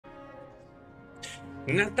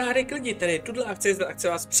Natáry lidi, tady Dudlák chce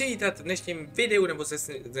vás přivítat v dnešním videu, nebo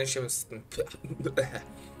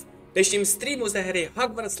dnešním streamu ze hry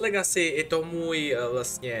Hogwarts Legacy. Je to můj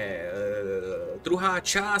vlastně druhá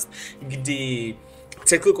část, kdy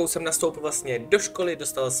před chvilkou jsem nastoupil vlastně do školy,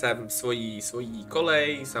 dostal jsem svoji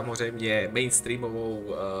kolej, samozřejmě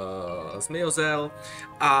mainstreamovou zmiozel,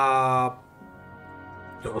 a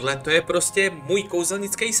tohle to je prostě můj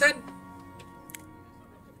kouzelnický sen.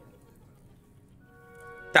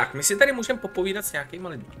 Tak, my si tady můžeme popovídat s nějakýma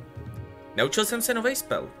lidmi. Naučil jsem se nový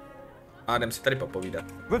spell. A jdem si tady popovídat.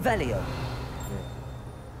 Revelio.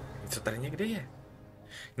 Co tady někde je?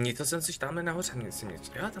 Něco jsem si tamhle nahoře,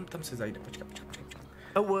 já tam se zajde, počkej.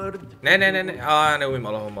 Ne, a neumím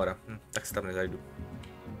Alohomora, tak se tam nezajdu.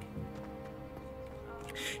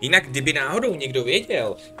 Jinak, kdyby náhodou někdo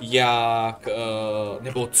věděl, jak,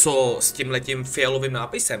 nebo co s tímhletím fialovým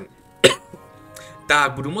nápisem,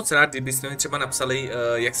 tak budu moc rád, kdybyste mi třeba napsali,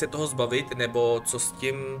 jak se toho zbavit, nebo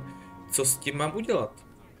co s tím mám udělat.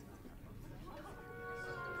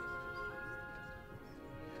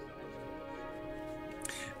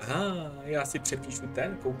 Aha, já si přepíšu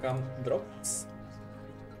ten, koukám drops.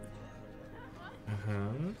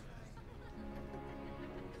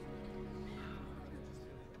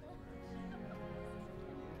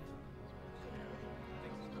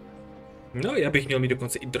 No, já bych měl mít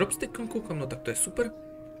dokonce i drops teď koukám, no tak to je super.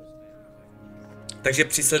 Takže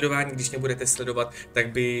při sledování, když mě budete sledovat,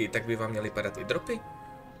 tak by vám měly padat i dropy.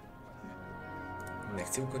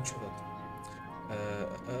 Nechci ukončovat.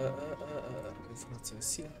 Informace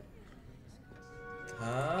vysílání.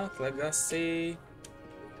 Tak, Legacy.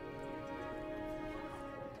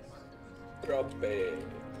 Dropy.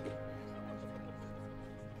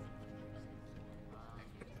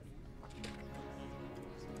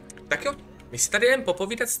 Tak jo, my si tady jen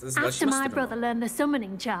popovídat s dalšíma After my studentama. brother learned the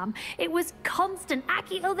summoning charm, it was constant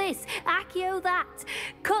Accio this, Accio that,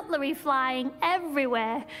 cutlery flying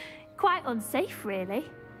everywhere. Quite unsafe, really.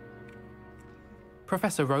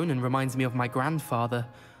 Professor Ronan reminds me of my grandfather.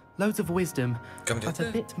 Loads of wisdom, but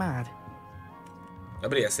a bit mad.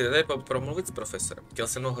 Dobrý, já si tady promluvit s profesorem. Chtěl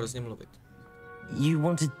jsem mnou hrozně mluvit. You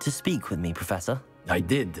wanted to speak with me, Professor? I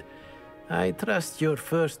did. I trust your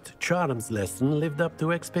first charms lesson lived up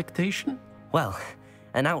to expectation? Well,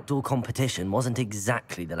 an outdoor competition wasn't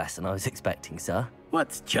exactly the lesson I was expecting, sir.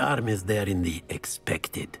 What charm is there in the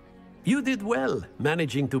expected? You did well,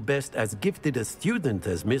 managing to best as gifted a student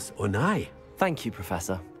as Miss Onai. Thank you,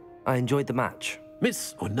 Professor. I enjoyed the match.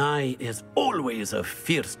 Miss Onai is always a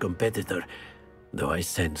fierce competitor, though I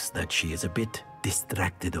sense that she is a bit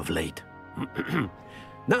distracted of late.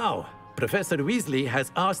 Now, Professor Weasley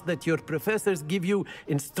has asked that your professors give you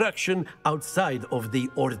instruction outside of the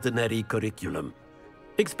ordinary curriculum.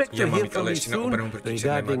 Expect to hear from me soon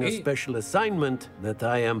regarding a special assignment that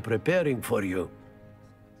I am preparing for you.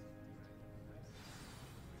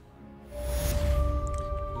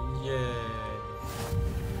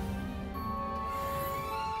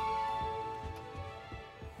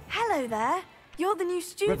 Hello there. You're the new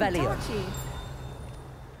student, Revelio. aren't you?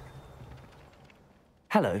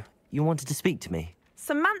 Hello, you wanted to speak to me?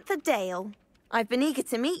 Samantha Dale. I've been eager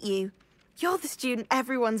to meet you. You're the student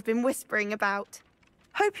everyone's been whispering about.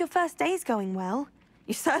 Hope your first day's going well.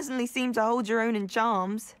 You certainly seem to hold your own in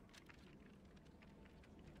charms.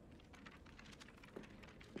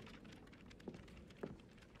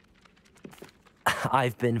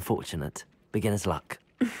 I've been fortunate. Beginner's luck.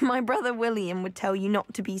 My brother William would tell you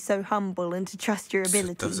not to be so humble and to trust your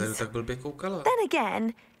abilities. Then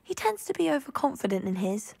again, he tends to be overconfident in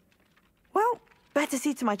his. Well, better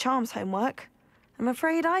see to my charms homework. I'm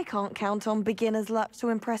afraid I can't count on beginner's luck to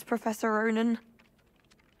impress Professor Ronan.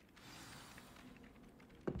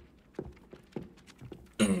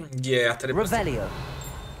 Revelio.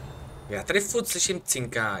 Já tady furt slyším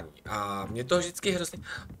cinkání a mě to vždycky hrozně...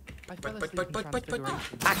 Pojď.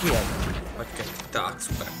 Accio. Počkej, tak,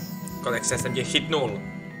 super. Konečně jsem tě chytnul.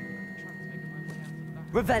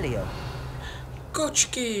 Revelio.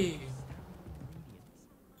 Kočky!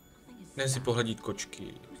 Jdem si pohledit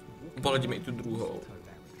kočky. Pohledíme i tu druhou.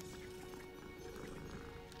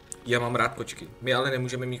 Já mám rád kočky. My ale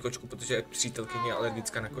nemůžeme mít kočku, protože přítelkyně je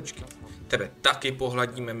alergická na kočky. Tebe taky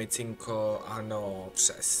pohladíme, micinko. Ano,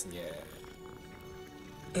 přesně.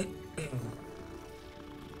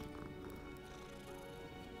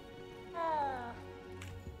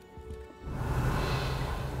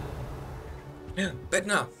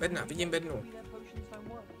 Bedna, vidím bednu.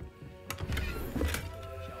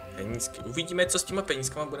 Penízky. Uvidíme, co s těma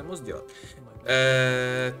penízkama budeme moct dělat.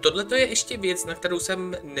 Tohle to je ještě věc, na kterou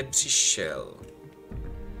jsem nepřišel.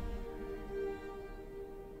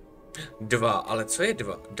 2, ale co je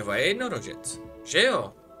 2? 2 je jednorožec, že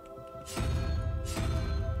jo?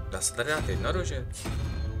 Dá se tady dát jednorožec?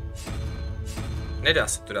 Nedá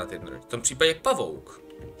se tu dát jednorožec, v tom případě pavouk.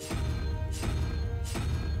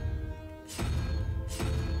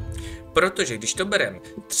 Protože když to berem,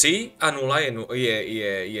 3 a 0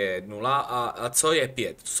 je 0 a co je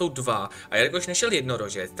 5? To jsou 2. A jelikož nešel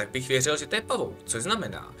jednorožec, tak bych věřil, že to je pavouk. Což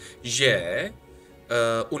znamená, že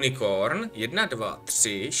unikorn 1, 2,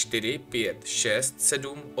 3, 4, 5, 6,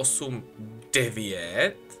 7, 8,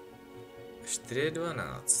 9, 4 je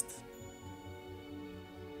 12.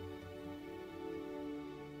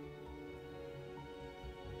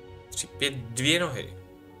 3, 5, 2 nohy.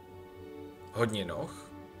 Hodně noh.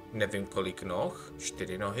 Nevím kolik noh.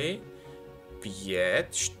 4 nohy. 5,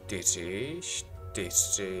 4,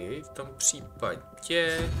 4. V tom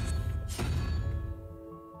případě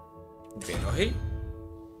 2 nohy.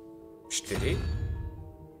 4.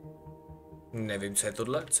 Nevím, co je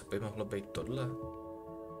tohle. Co by mohlo být tohle?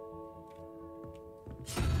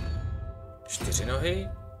 4 nohy.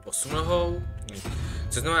 8 nohou.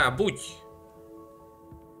 Co znamená buď.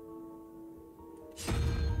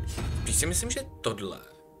 Spíš si myslím, že tohle.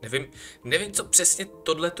 Nevím, co přesně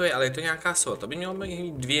tohle to je, ale je to nějaká sova. To by mělo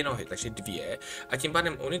mít 2 nohy, takže 2. A tím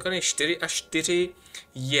pádem unikorn je 4 a 4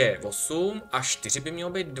 je 8 a 4 by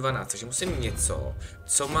mělo být 12. Takže musím něco,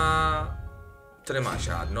 co má... To nemá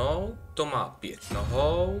žádnou, to má 5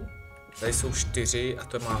 nohou, tady jsou 4 a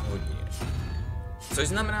to má hodně. Což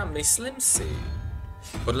znamená, myslím si,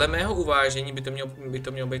 podle mého uvážení by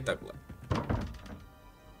to mělo být takhle.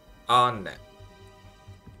 A ne.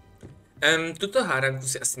 Tuto hádanku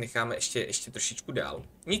si asi necháme ještě trošičku dál.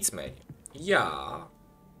 Nicméně, já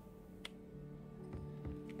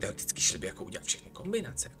teoreticky šli by jako udělat všechny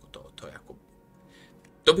kombinace, jako to jako...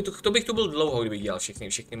 To bych tu byl dlouho, kdybych dělal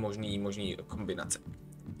všechny možný kombinace.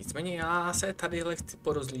 Nicméně já se tadyhle chci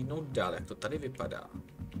porozlídnout dál, jak to tady vypadá.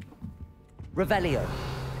 Revelio.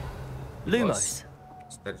 Lumos.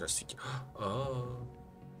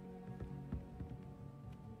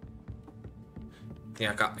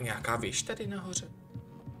 Nějaká věž tady nahoře.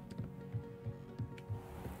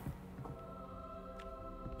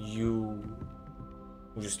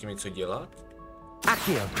 Můžu s tím něco dělat?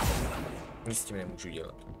 Accio. Nic s tím nemůžu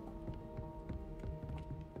dělat.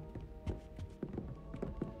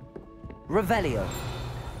 Revelio.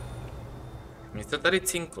 Mě to tady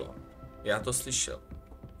cinklo. Já to slyšel.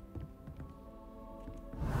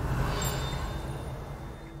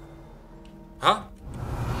 Ha?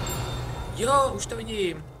 Jo, už to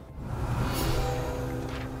vidím.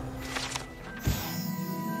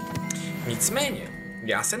 Nicméně,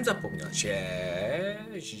 já jsem zapomněl,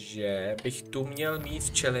 že bych tu měl mít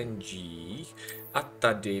v challengech a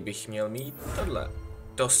tady bych měl mít tohle.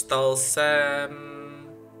 Dostal jsem...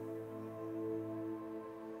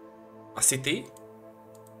 Asi ty?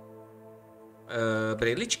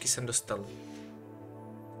 Brýličky jsem dostal.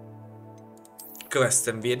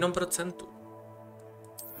 Questem v 1%.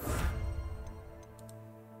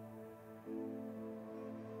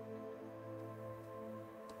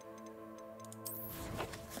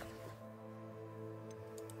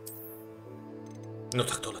 No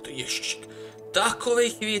tak tohle to je ježišik.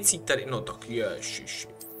 Takových věcí tady, no tak ježiši.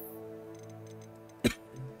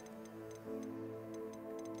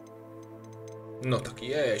 No tak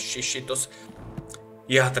ježiši, to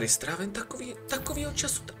já tady strávím takovýho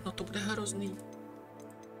času, no to bude hrozný.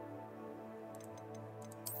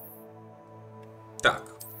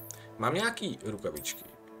 Tak, mám nějaký rukavičky.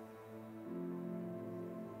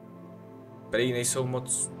 Prý nejsou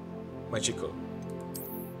moc magical.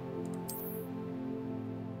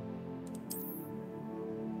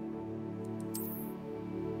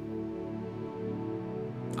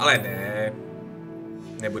 Ale ne.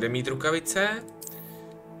 Nebude mít rukavice.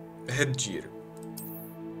 Headgear.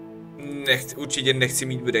 Určitě nechci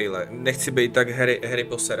mít brejle. Nechci být tak Harry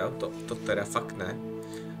Pottera. To teda fakt ne.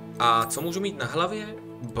 A co můžu mít na hlavě?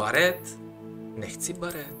 Baret. Nechci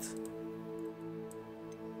baret.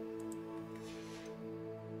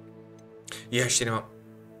 Já ještě nemám.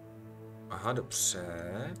 Aha, dobře.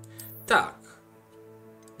 Tak.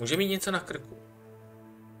 Může mít něco na krku.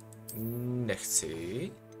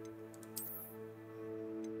 Nechci.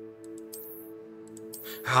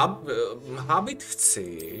 Habit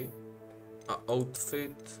chci. A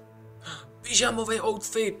outfit. Pyžamový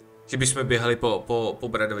outfit. Že bychom běhali po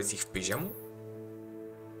Bradovicích v pyžamu?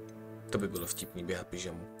 To by bylo vtipný běhat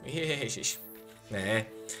pyžamu. Ježiš. Ne,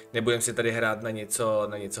 nebudem si tady hrát na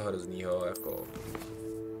něco hroznýho, jako...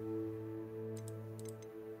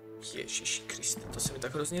 Ježiši Kriste, to se mi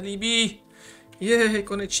tak hrozně líbí. Jej,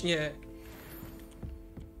 konečně.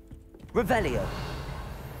 Revelio.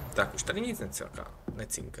 Tak, už tady nic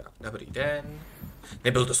necinká. Dobrý den.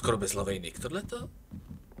 Nebyl to skoro bezlovejnik, tohleto?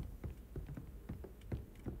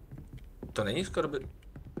 To není skoro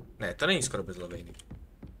Ne, to není skoro bezlovejnik.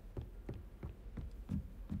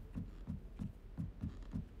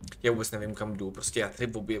 Já vůbec nevím, kam jdu, prostě já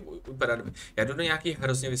tady objevuju. Já jdu do nějaký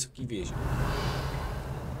hrozně vysoký věže.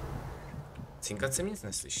 Cinkat jsem nic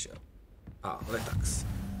neslyšel. Letax.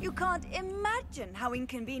 You can't imagine how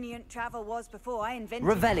inconvenient travel was before I invented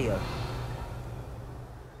Revelio.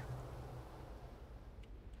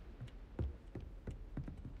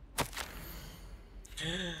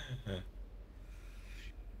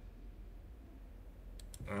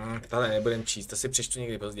 Tohle nebudem číst, to si přečtu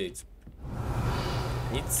někdy později.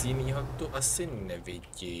 Nic jiného tu asi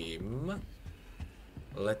nevidím.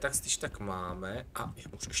 Letax, když tak máme. A já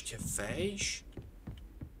můžu ještě vejš.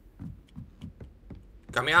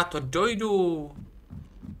 Kam já to dojdu?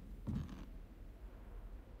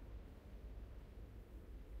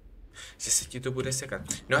 Že se ti to bude sekat.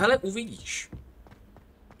 No hele, uvidíš.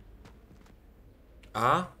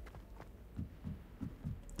 A?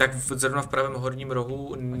 Tak zrovna v pravém horním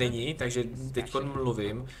rohu není, takže teď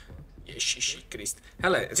mluvím. Ježiši Krist.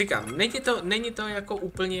 Hele, říkám, není to jako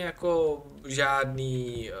úplně jako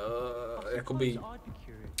žádný, jakoby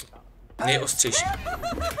nejostřejší.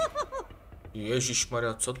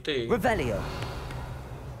 Ježišmarja, co ty? Revelio.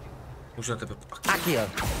 Můžu na tebe... Accio.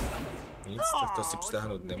 Nic, tak to si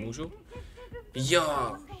přitáhnout nemůžu.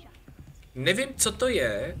 Jo. Nevím, co to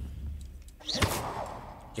je.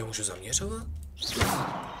 Já můžu zaměřovat?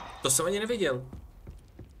 To jsem ani neviděl.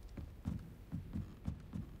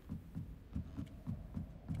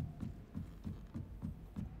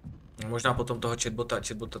 Možná potom toho chatbota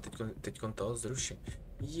teďkon toho zruším.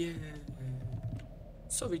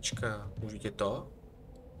 Sovička, můžu tě to?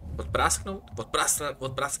 Odprásknout?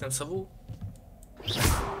 Odprásknem sovu?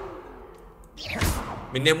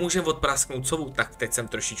 My nemůžeme odprásknout sovu, tak teď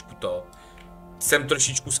jsem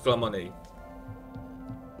trošičku zklamaný.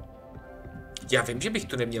 Já vím, že bych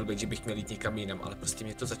tu neměl být, že bych měl jít někam jinam, ale prostě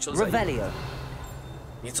mě to začalo zajímat.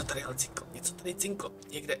 Něco tady ale cinklo, něco tady cinklo,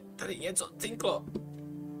 někde tady něco cinklo.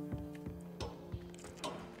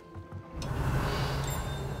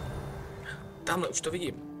 Tamhle už to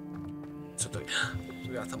vidím. Co to je?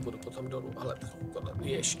 Já tam budu potom dolů, ale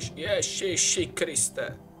Ježiši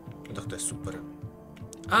Kriste. No tak to je super.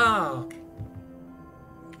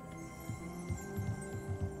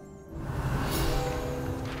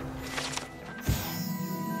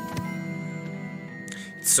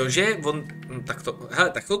 Cože? Tak to, hele,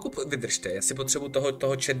 tak chvilku vydržte, já si potřebuji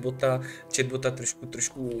toho chatbota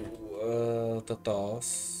trošku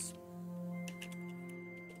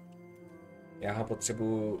Já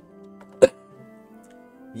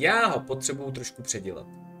ho potřebuju trošku předělat.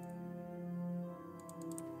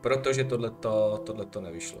 Protože tohleto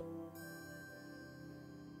nevyšlo.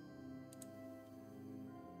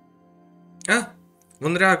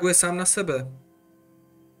 On reaguje sám na sebe.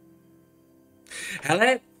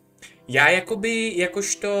 Hele, já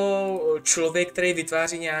jakožto člověk, který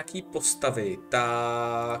vytváří nějaký postavy,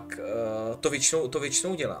 tak to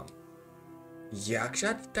většinou dělám. Jak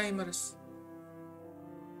žádný timers?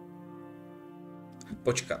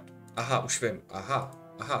 Počkat. Aha, už vím.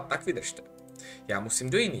 Aha, tak vydržte. Já musím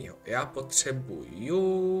do jiného. Já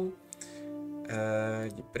potřebuju...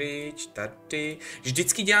 jdi pryč, tady.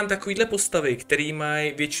 Vždycky dělám takovýhle postavy, který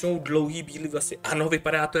mají většinou dlouhý bílý vlasy. Ano,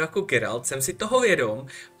 vypadá to jako Geralt, jsem si toho vědom.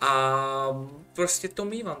 A prostě to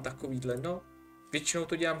mívám takovýhle, no. Většinou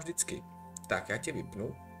to dělám vždycky. Tak, já tě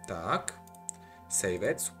vypnu. Tak.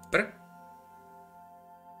 Save it, super.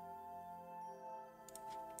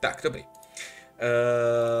 Tak, dobrý.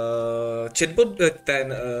 Chatbot,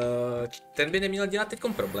 ten by neměl dělat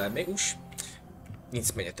teďkom problémy už.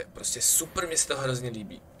 Nicméně to je prostě super, mně se to hrozně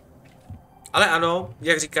líbí. Ale ano,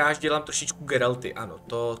 jak říkáš, dělám trošičku Geralty, ano,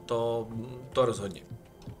 to rozhodně.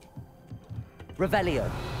 Revelio.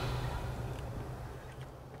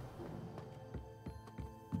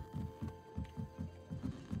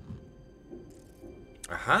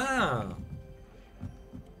 Aha.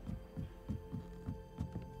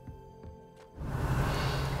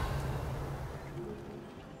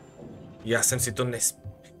 Já jsem si to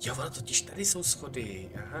Jo, ono totiž tady jsou schody.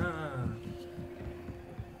 Aha.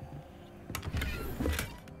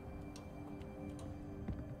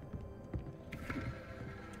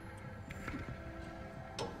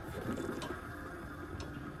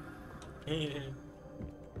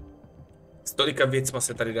 S tolika věcma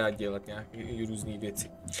se tady dá dělat nějaké různé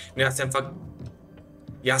věci. No já jsem fakt...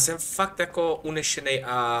 Já jsem fakt jako unešený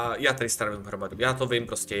a já tady stavím hromadu. Já to vím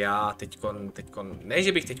prostě, já teďkon, ne,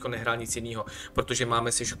 že bych teďkon nehrál nic jiného, protože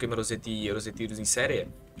máme si Šokem rozjetý různý série.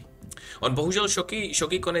 On bohužel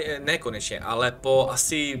Šoky ne konečně, ale po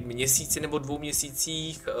asi měsíci nebo 2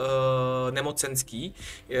 měsících nemocenský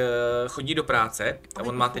chodí do práce a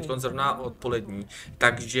on má teďkon zrovna odpolední,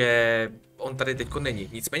 takže on tady teďko není.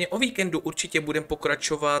 Nicméně o víkendu určitě budeme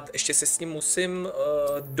pokračovat, ještě se s ním musím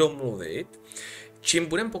domluvit. Čím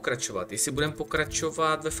budeme pokračovat? Jestli budeme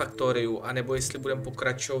pokračovat ve Faktoriu, anebo jestli budeme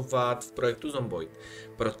pokračovat v projektu Zomboid,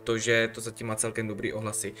 protože to zatím má celkem dobrý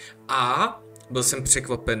ohlasy. A byl jsem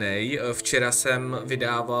překvapený, včera jsem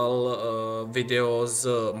vydával video z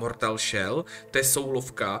Mortal Shell, to je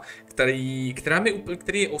soulovka,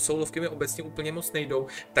 který o soulovky mi obecně úplně moc nejdou,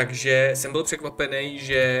 takže jsem byl překvapený,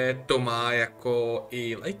 že to má jako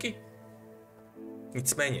i lajky.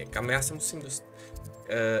 Nicméně, kam já se musím dostat?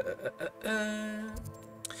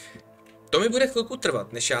 To mi bude chvilku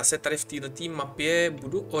trvat, než já se tady v této mapě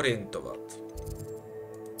budu orientovat.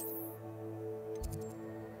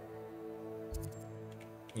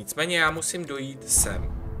 Nicméně já musím dojít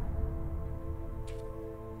sem.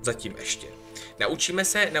 Zatím ještě.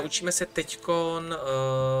 Naučíme se teďkon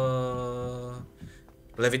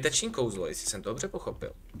levitační kouzlo, jestli jsem to dobře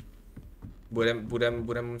pochopil.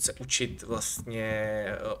 Budem se učit vlastně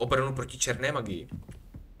obranu proti černé magii.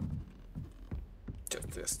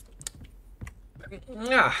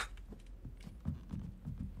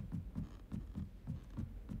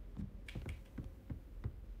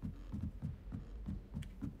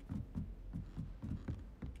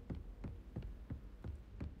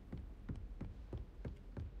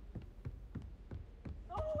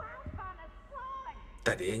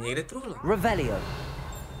 Tady je někde truhle. Revelio.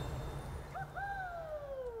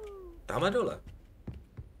 Tamhle dole.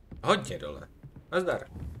 Hodně dole. Nazdar.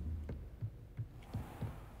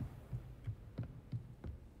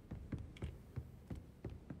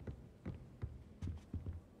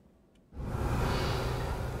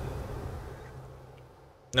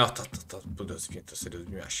 No to se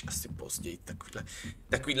dozvíme až asi později,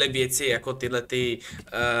 takovýhle věci jako tyhle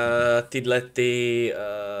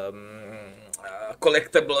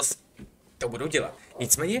collectibles, to budu dělat.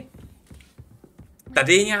 Nicméně,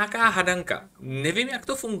 tady je nějaká hadanka, nevím jak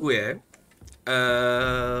to funguje,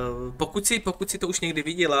 pokud si to už někdy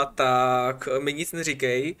viděla, tak mi nic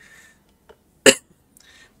neříkej,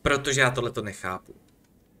 protože já tohleto nechápu.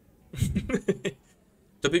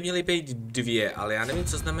 To by měly být 2, ale já nevím,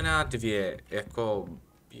 co znamená 2, jako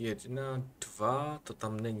 1, 2, to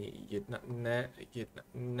tam není, 1,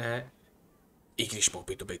 ne, i když mohl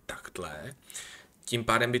by to být takhle, tím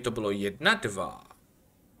pádem by to bylo 1, 2,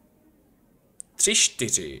 3,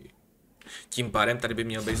 4, tím pádem tady by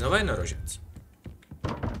měl být znovu jednorožec.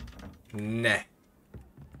 Ne.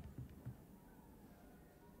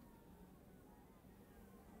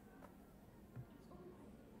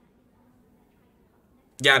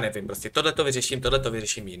 Já nevím, prostě tohleto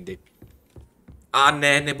vyřeším jindy. A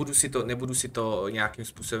ne, nebudu si to nějakým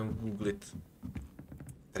způsobem googlit.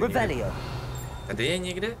 Tady je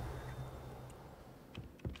někde?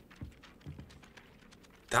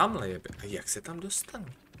 Tamhle je, jak se tam dostanu?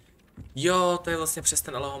 Jo, to je vlastně přes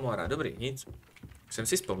ten Alohomora, dobrý, nic. Jsem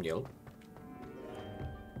si vzpomněl.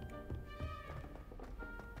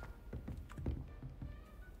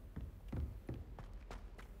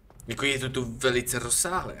 Jako je to tu velice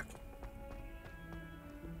rozsáhlé, jako.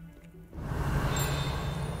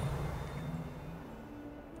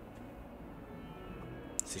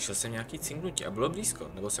 Slyšel jsem nějaký cinknutí a bylo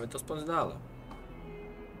blízko, nebo se mi to aspoň zdálo.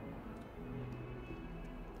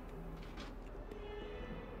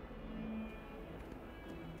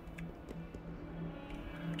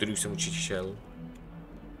 Tady už jsem určitě šel.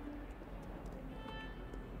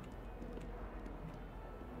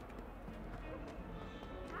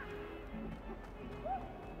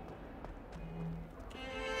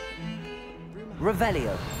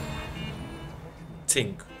 Revelio.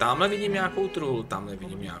 Cink. Tamhle vidím nějakou truhlu, tamhle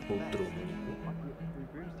vidím nějakou truhlu.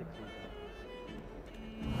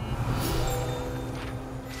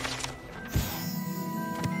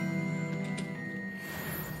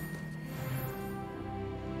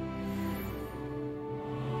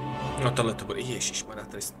 No tohle to bude, ježišmarja,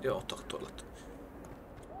 tady, jo, tohleto.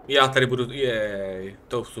 Já tady budu,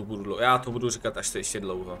 já to budu říkat až se ještě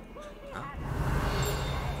dlouho. A?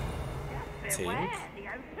 Cink.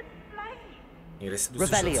 Někde se tu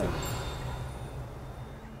slyšel cink.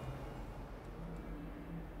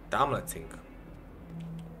 Tamhle cink.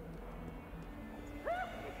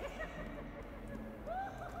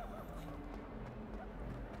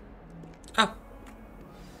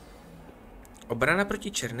 Obrana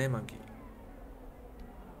proti černé magii.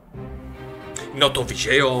 No to víš,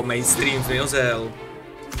 že jo, mainstream zmizel.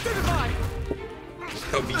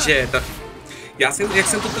 To víš, že ta... Já jsem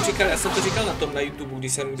to říkal na tom na YouTube,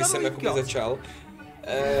 když jsem jakoby začal.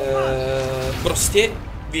 Prostě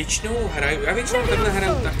většinou hraju, já většinou takhle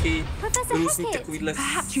hraju taky různý takovýhle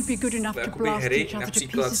jakoby hry,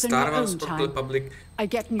 například Star Wars Old Republic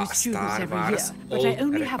a Star Wars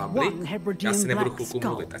Old Republic. Já si nebudu chvilku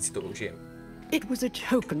mluvit, ať si to užijem. It was a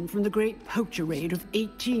token from the great poacher raid of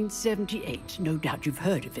 1878. No doubt you've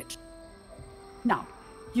heard of it. Now,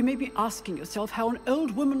 you may be asking yourself how an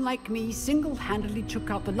old woman like me single-handedly took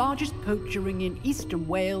out the largest poacher ring in eastern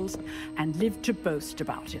Wales and lived to boast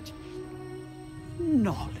about it.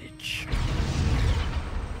 Knowledge.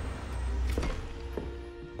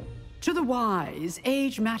 To the wise,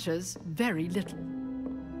 age matters very little.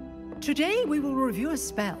 Today we will review a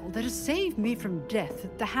spell that has saved me from death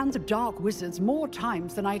at the hands of dark wizards more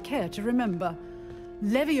times than I care to remember.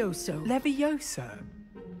 Levioso. Levioso?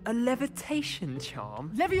 A levitation charm?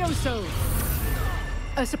 Levioso!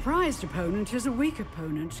 A surprised opponent is a weak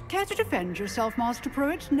opponent. Care to defend yourself, Master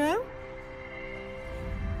Pruitt? No?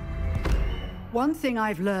 One thing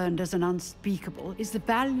I've learned as an unspeakable is the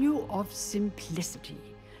value of simplicity,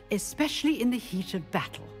 especially in the heat of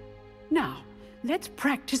battle. Now, let's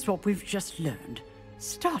practice what we've just learned,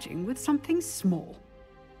 starting with something small.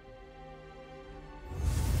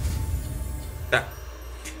 Tak,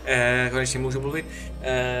 konečně můžu mluvit.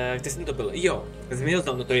 Kde jsem to byl? Jo,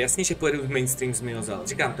 Zmiozel, no to je jasný, že pojedu v mainstream Zmiozel.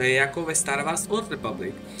 Říkám, to je jako ve Star Wars Old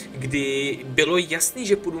Republic, kdy bylo jasný,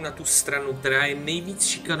 že půjdu na tu stranu, která je nejvíc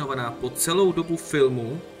šikanovaná po celou dobu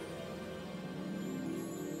filmu.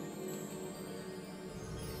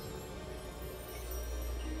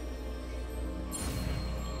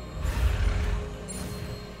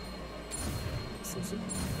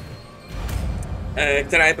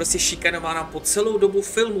 Která je prostě šikanována po celou dobu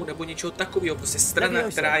filmu nebo něčeho takového, prostě strana,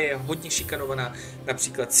 která je hodně šikanovaná,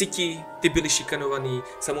 například Citi, ty byli šikanovaný,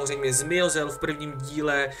 samozřejmě Zmiozel v prvním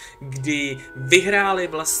díle, kdy vyhráli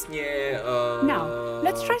vlastně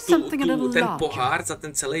ten pohár za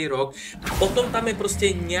ten celý rok. A potom tam je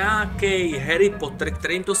prostě nějaký Harry Potter,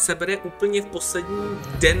 který jim to sebere úplně v poslední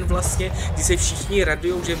den vlastně, kdy se všichni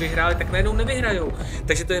radujou, že vyhráli, tak najednou nevyhrajou.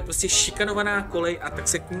 Takže to je prostě šikanovaná kolej a tak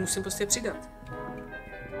se k ní musím prostě přidat.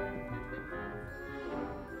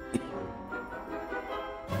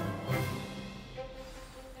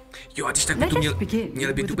 Jo, a když tak by tu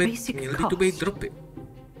měly by tu být dropy.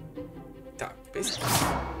 Tak, basic.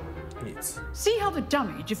 Nic. See how the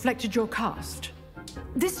dummy deflected your cast?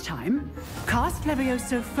 This time, cast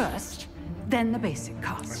Levioso first, then the basic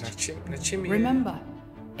cast. Remember,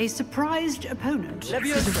 a surprised opponent.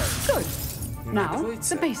 Levioso. Good. Now,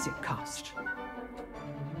 the basic cast.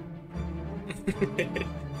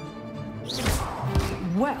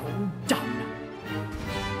 Well done.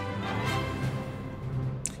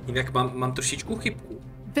 Jinak mám trošičku chybku.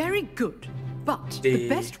 Very good, but the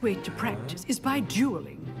best way to practice is by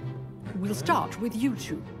dueling. We'll start with you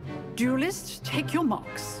two. Duelists, take your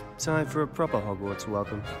marks. Time for a proper Hogwarts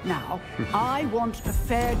welcome. Now, I want a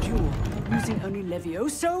fair duel, using only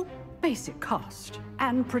Levioso, basic cast,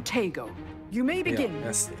 and Protego. You may begin. Jo,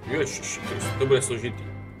 jasně. Ježiši, to bude složitý.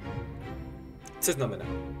 Co znamená?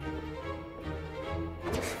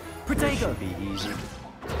 Protego. Be easy.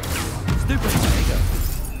 Stupid Protego.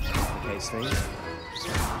 Things.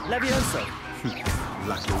 Levioso.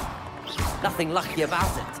 Lucky. Nothing lucky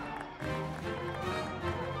about it.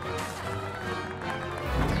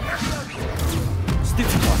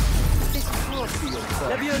 Stupid one. This proti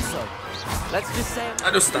Levioso. Let's just say.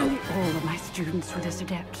 A dostal. All of my students were this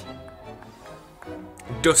adept.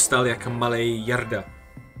 Dostal jak malej Jarda.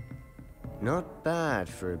 Not bad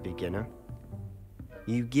for a beginner.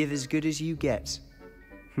 You give as good as you get.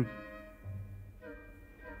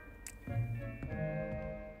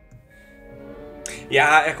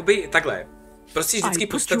 Já jakoby takhle. Prostě vždycky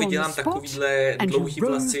postavy dělám takovýhle dlouhý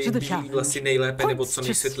vlasy, bílý vlasy nejlépe, nebo co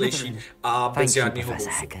nejsvětlejší a bez žádného bousu.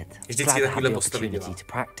 Vždycky takovýhle postavy dělám.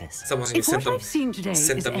 Samozřejmě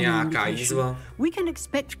jsem tam nějaká jízva. We can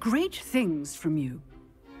expect great things from you.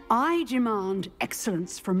 I demand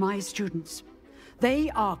excellence from my students.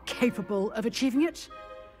 They are capable of achieving it,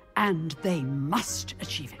 and they must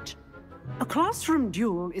achieve it. A classroom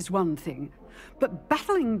duel is one thing, but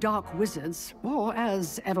battling dark wizards, or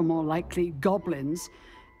as ever more likely, goblins,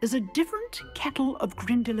 is a different kettle of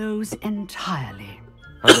Grindylows entirely.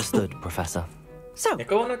 Understood, Professor. So,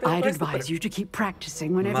 I'd advise you to keep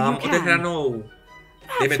practicing whenever you Mám can. odehranou,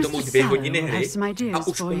 dejme tomu 2 hodiny hry a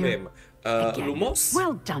už umím Lumos,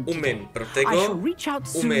 umím Protego,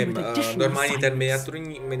 umím normální ten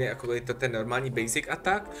miniaturní, jako ten normální basic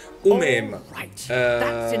attack, umím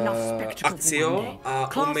Akcio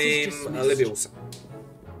a umím Liviusa.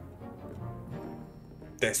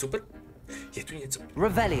 To je super. Je tu něco.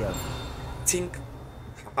 Revelio. Cink.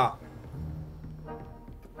 Haha.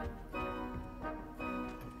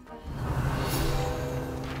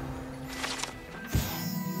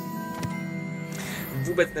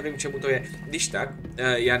 Vůbec nevím, čemu to je. Když tak,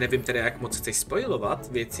 já nevím teda, jak moc chceš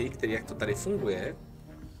spoilovat věci, které jak to tady funguje.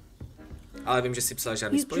 Ale vím, že si psala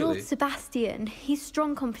žádný spoily. Sebastian, he's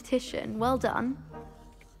strong competition. Well done.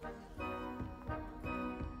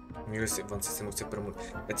 On se mnou chce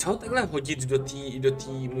promluvit. Co ho takhle hodit do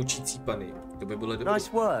té mučící pany? To by bylo dobré.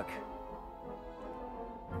 Nice work.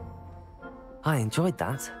 I enjoyed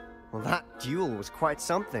that. Well, that duel was quite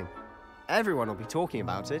something. Everyone will be talking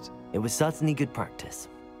about it. It was certainly good practice.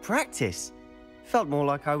 Practice? Felt more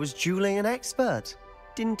like I was dueling an expert.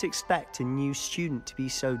 Didn't expect a new student to be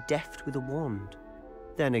so deft with a wand.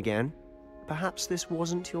 Then again, perhaps this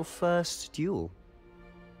wasn't your first duel.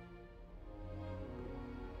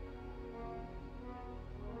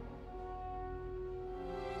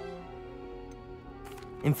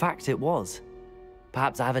 In fact, it was.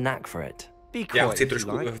 Perhaps I have a knack for it. Be quiet if you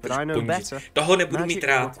like, but I know better. Magic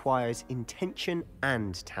requires intention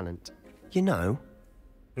and talent. You know,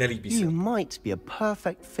 you might be a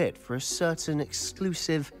perfect fit for a certain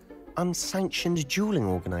exclusive, unsanctioned dueling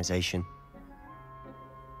organization.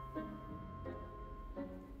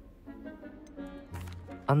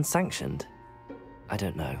 Unsanctioned? I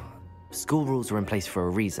don't know. School rules are in place for a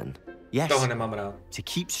reason. Yes, to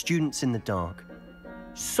keep students in the dark.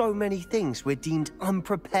 So many things we're deemed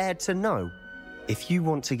unprepared to know. If you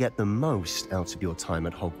want to get the most out of your time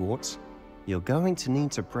at Hogwarts, you're going to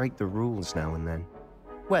need to break the rules now and then.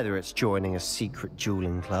 Whether it's joining a secret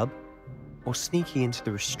dueling club, or sneaking into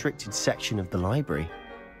the restricted section of the library,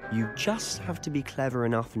 you just have to be clever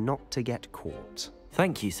enough not to get caught.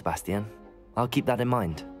 Thank you, Sebastian. I'll keep that in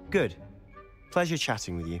mind. Good. Pleasure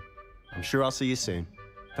chatting with you. I'm sure I'll see you soon.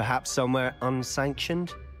 Perhaps somewhere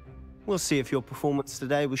unsanctioned? We'll see if your performance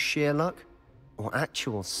today was sheer luck or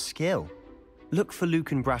actual skill. Look for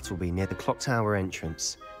Luke and Brattleby near the clock tower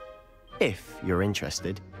entrance, if you're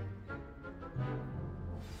interested.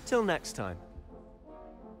 Till next time.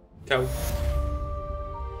 Ciao.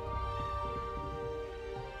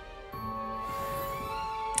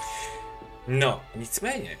 No,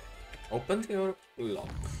 nicméně. Open your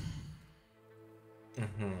lock.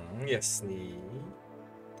 Jasný.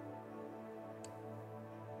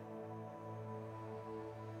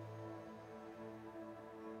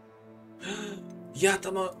 Já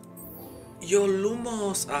tam mám... Jo,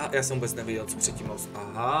 Lumos. A já jsem vůbec nevěděl, co předtím mám.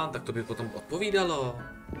 Aha, tak to by potom odpovídalo.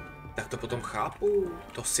 Tak to potom chápu.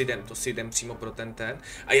 To si jdem přímo pro ten.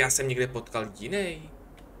 A já jsem někde potkal jiný.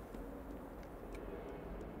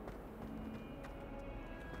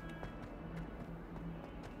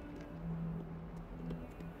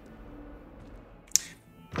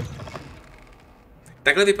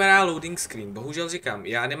 Takhle vypadá loading screen. Bohužel říkám,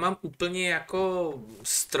 já nemám úplně jako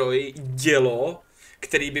stroj, dělo,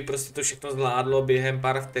 který by prostě to všechno zvládlo během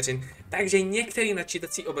pár vteřin. Takže některé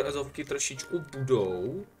načítací obrazovky trošičku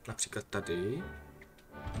budou, například tady.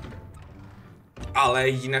 Ale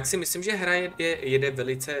jinak si myslím, že hra jede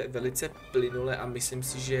velice plynule a myslím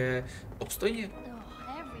si, že obstojně.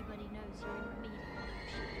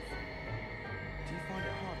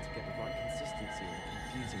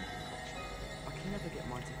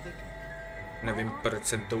 Nevím, proč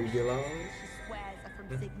jsem to udělal.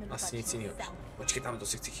 Asi nic jiného. Počkej, tam to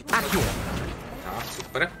si chci chytit. Tak,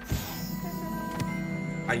 super.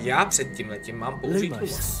 A já před tímhletím mám použít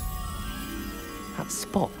Lumos. That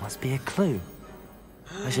spot must be a clue.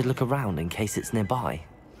 I should look around in case it's nearby.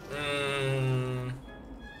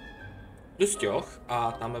 Tlusťoch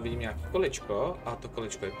a tam vidím nějaké kolečko a to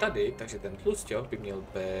kolečko je tady, takže ten tlusťoch by měl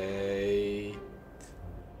být...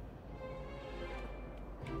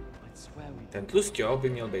 Ten tlusťoch by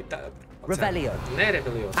měl být tady. Revelio. Ne,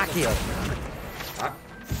 Revelio. Akio. Tak.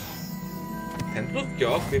 Ten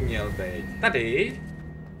tlusťoch by měl být tady.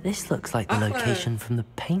 This looks like the location from the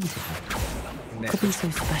painting. What could be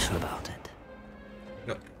so special about it?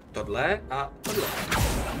 No, tohle a tohle.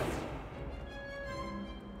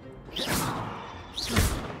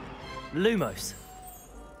 Lumos.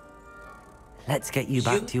 Let's get you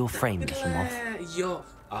back to your frame, little moth. Jo,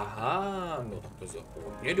 aha, no tak to je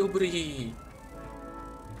hodně dobrý.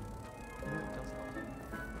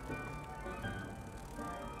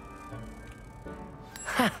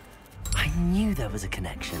 Ha! I knew there was a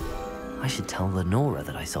connection. I should tell Lenora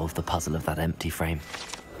that I solved the puzzle of that empty frame.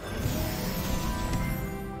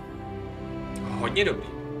 Hodně dobrý.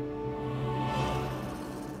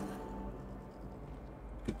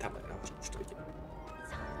 Tam je, už to vidím.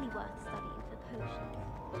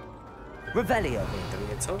 Revelio. Je tady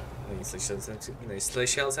něco?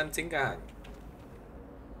 Neslyšel jsem cinkání.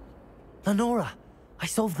 Lenora, I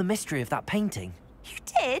solved the mystery of that painting. You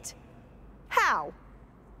did? How?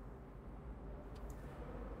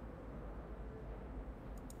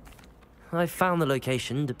 I found the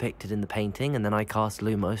location depicted in the painting, and then I cast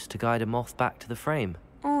Lumos to guide a moth back to the frame.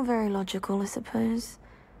 All very logical, I suppose.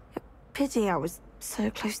 Pity I was so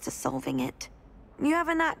close to solving it. You have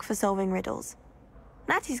a knack for solving riddles.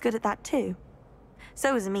 Natty's good at that too.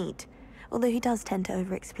 So is Meat, although he does tend to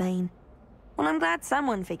over-explain. Well, I'm glad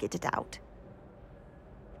someone figured it out.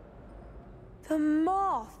 The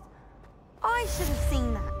moth! I should have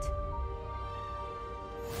seen that.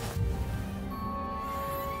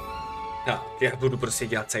 No, já budu prostě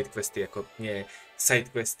dělat sidequesty, jako mě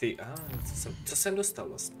sidequesty, co jsem dostal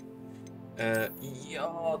vlastně?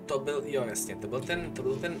 Jo, to byl, jo jasně, to byl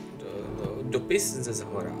ten dopis ze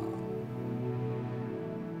zhora.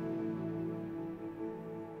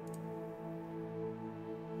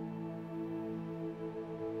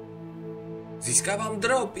 Získávám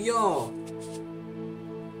drop, jo!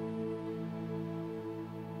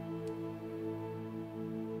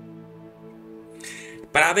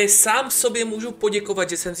 Právě sám sobě můžu poděkovat,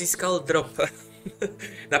 že jsem získal drop.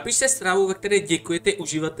 Napište zprávu, ve které děkujete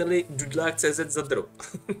uživateli Dudlák.cz za drop.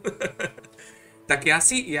 Tak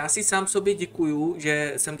já si sám sobě děkuju,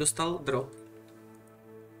 že jsem dostal drop.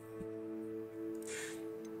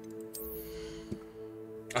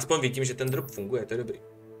 Aspoň vidím, že ten drop funguje, to je dobrý.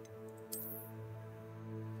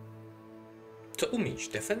 Co umíš?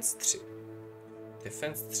 Defense 3.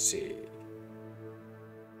 Defense 3.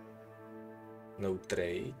 No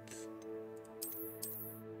trade.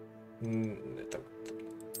 Tak.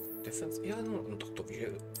 Defense. Já no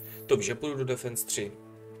to víš, že půjdu do Defense 3.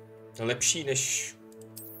 Lepší než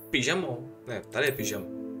pyžamo. Ne, tady je pyžamo.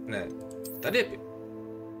 Ne, tady je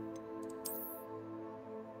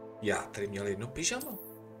Já tady měl jedno pyžamo.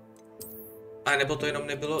 A nebo to jenom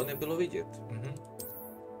nebylo vidět.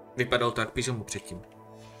 Vypadalo to jak pyžamo předtím.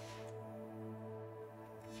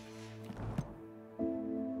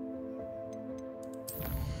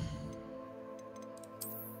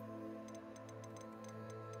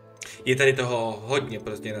 Je tady toho hodně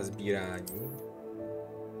prostě na sbírání.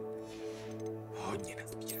 Hodně na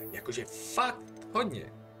sbírání, jakože fakt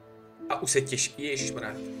hodně. A už se těžký,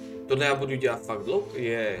 ježišmarja. Tohle já budu dělat fakt dlouho,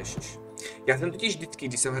 ježiš. Já jsem totiž vždycky,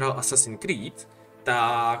 když jsem hrál Assassin's Creed,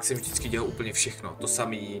 tak jsem vždycky dělal úplně všechno. To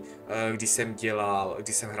samý, když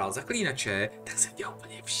jsem hrál Zaklínače, tak jsem dělal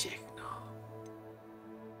úplně všechno.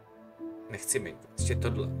 Nechci mít, ještě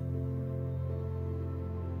tohle.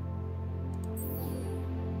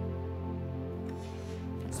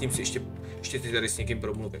 S ním si ještě tady s někým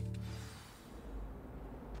promluvím.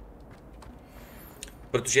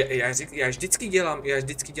 Protože já vždycky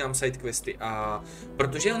dělám sidequesty a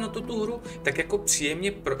protože ono to tu hru tak jako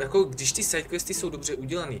příjemně, jako když ty sidequesty jsou dobře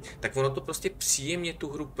udělaný, tak ono to prostě příjemně tu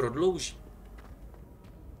hru prodlouží.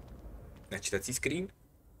 Načítací screen?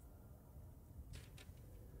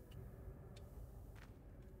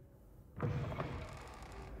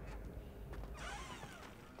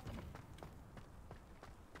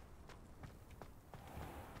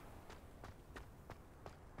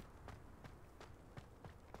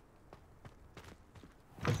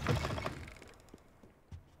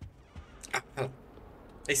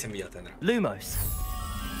 Jsem viděl ten. Lumos.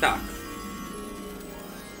 Tak.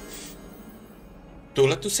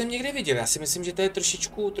 Tuhle tu jsem někde viděl, já si myslím, že to je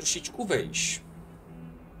trošičku vejš.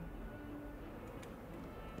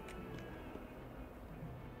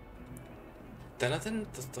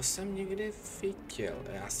 To jsem někde viděl,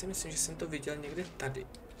 já si myslím, že jsem to viděl někde tady.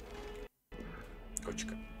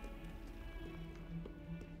 Kočka.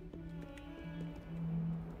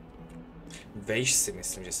 Vejš si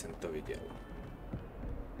myslím, že jsem to viděl.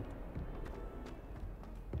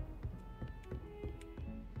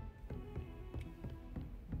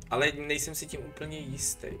 Ale nejsem si tím úplně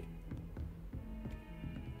jistý.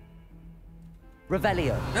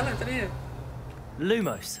 Revelio. Hele, tady je.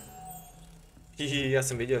 Lumos. Já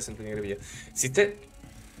jsem viděl, jsem to někde viděl. Sice...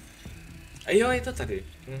 A jo, je to tady.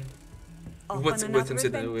 Vůbec jsem si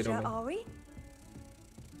neuvědomil.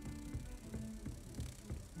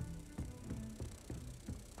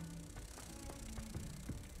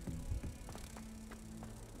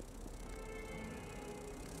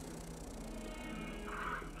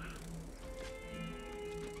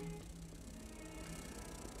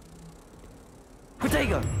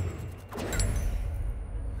 Protego!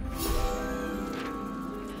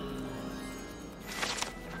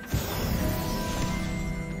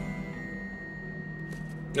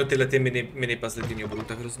 No tyhle ty mini puzzle mě budou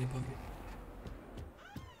tak hrozně bavit.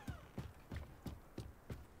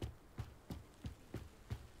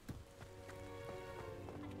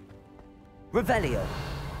 Revelio.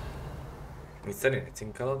 Nic tady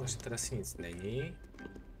necinkalo, takže tady asi nic není.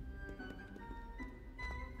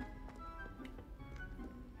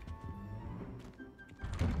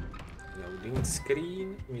 Loading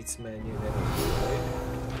screen, nicméně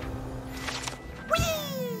nerozumím.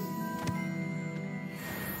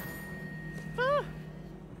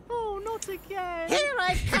 Again. Here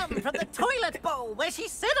I come from the toilet bowl where she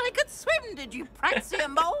said I could swim, did you prancy a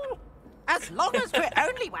mole? As long as we're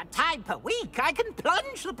only one time per week, I can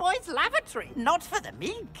plunge the boys' lavatory, not for the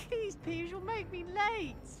meek. These peeves will make me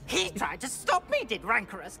late. He tried to stop me, did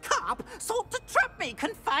rancorous carp, sought to trap me,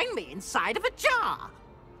 confine me inside of a jar.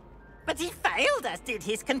 But he failed, as did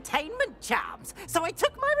his containment charms, so I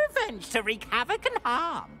took my revenge to wreak havoc and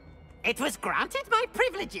harm. It was granted my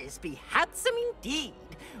privileges be handsome indeed,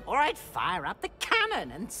 or I'd fire up the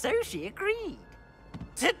cannon, and so she agreed.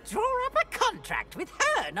 To draw up a contract with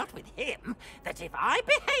her, not with him, that if I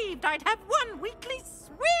behaved, I'd have one weekly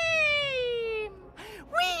swim!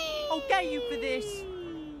 Whee! I'll get you for this.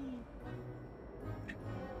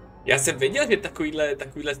 Já jsem věděl, že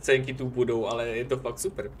takovýhle scénky tu budou, ale je to fakt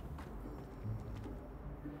super.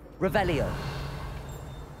 Revelio.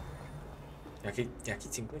 Nějaký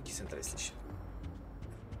cinknutí jsem tady slyšel.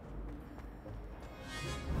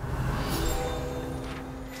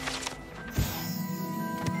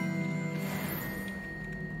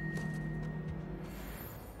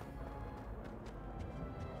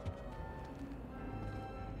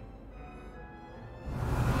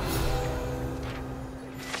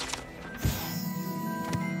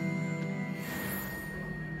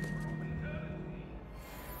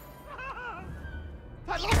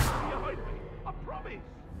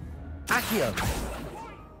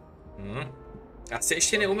 Asi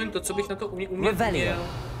ještě neumím to, co bych na to uměl.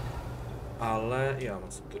 Ale já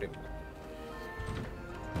mám se tudy.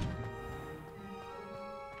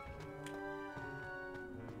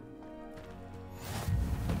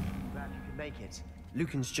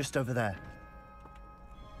 Lucan's just over there.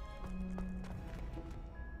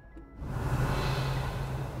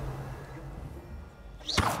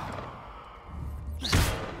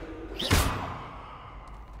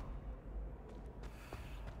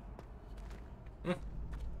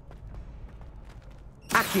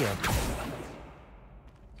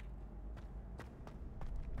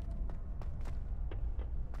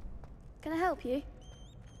 Can I help you?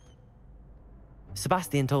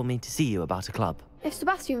 Sebastian told me to see you about a club. If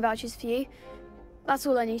Sebastian vouches for you, that's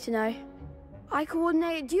all I need to know. I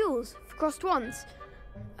coordinate duels for crossed wands.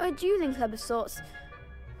 A dueling club of sorts.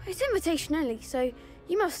 It's invitation only, so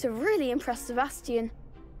you must have really impressed Sebastian.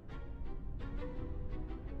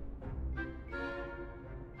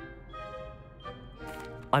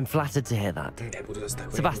 I'm flattered to hear that.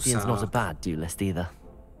 Sebastian's not a bad duelist either.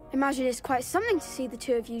 Imagine it's quite something to see the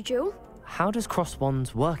two of you duel. How does cross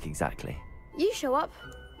wands work exactly? You show up,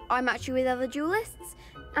 I match you with other duelists,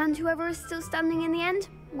 and whoever is still standing in the end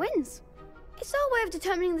wins. It's our way of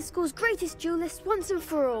determining the school's greatest duelist once and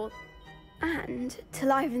for all. And to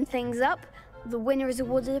liven things up, the winner is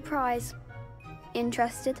awarded a prize.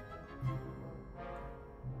 Interested?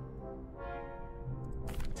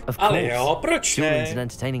 Of course. Dueling's an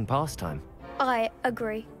entertaining pastime. I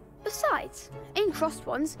agree. Besides, in crossed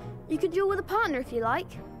ones, you could duel with a partner if you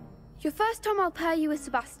like. Your first time I'll pair you with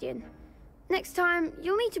Sebastian. Next time,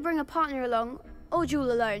 you'll need to bring a partner along, or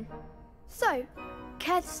duel alone. So,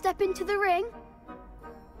 care to step into the ring?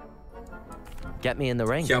 Get me in the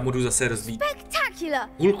ring. Já budu zase rozbít. Spectacular!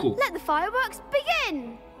 Hulku. Let the fireworks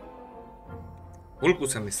begin! Hulku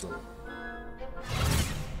jsem myslel.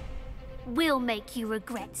 We'll make you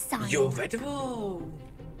regret, son. Jo, ve dvou.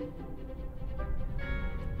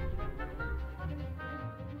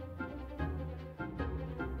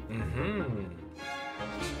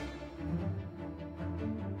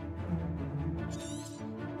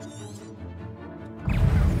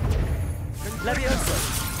 Levioso!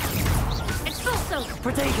 Expulso!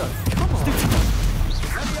 Protego! Come on!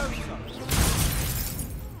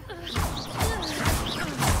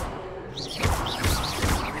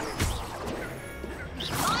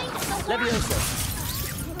 Levioso!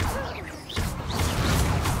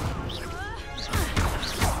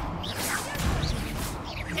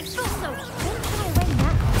 Expulso! Don't fly away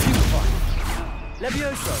now. Beautiful!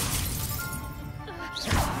 Levioso!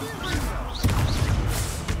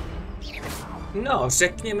 No,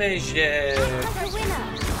 řekněme, že...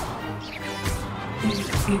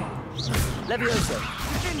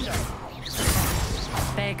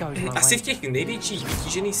 Asi v těch největších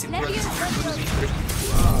vytížených situacích budu mít trošku...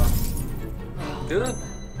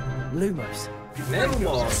 Lumos. Ne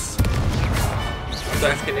Lumos. A to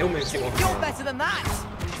já ještě neumím tím ohrát.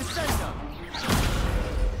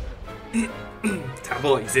 Ta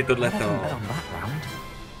bylo easy tohleto.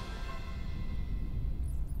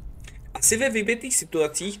 Asi ve vybitých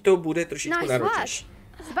situacích to bude trošičku náročnější.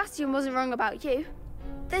 Sebastian wasn't wrong about you.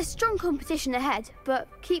 There's strong competition ahead, but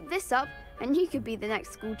keep this up and you could be the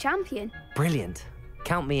next school champion. Brilliant.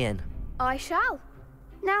 Count me in. I shall.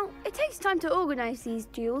 Now, it takes time to organize these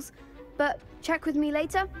duels, but check with me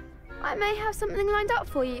later. I may have something lined up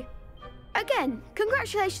for you. Again,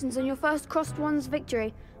 congratulations on your first Crossed Ones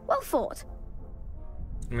victory. Well fought.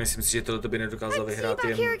 Myslím si, že tohle by nedokázal vyhrát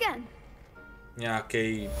jen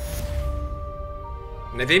nějaký,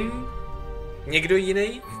 nevím, někdo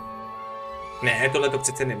jiný? Ne, tohle to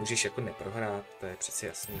přece nemůžeš jako neprohrát, to je přece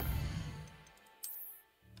jasný.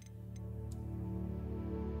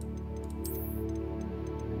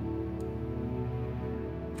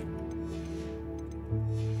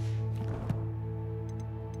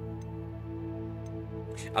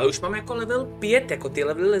 Ale už mám jako level 5, jako ty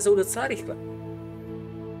levely lezou docela rychle.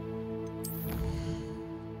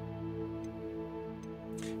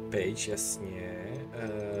 Page, jasně,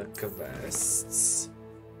 quests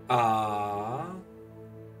a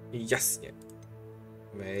jasně,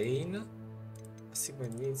 main, asi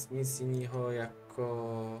nic jiného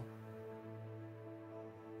jako,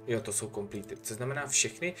 jo, to jsou completed, co znamená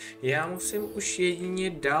všechny, já musím už jedině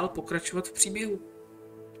dál pokračovat v příběhu.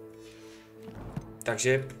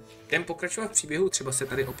 Takže jdem pokračovat v příběhu, třeba se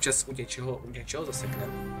tady občas u něčeho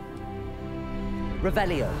zasekneme.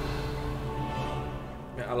 Revelio.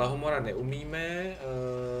 Ale humora neumíme.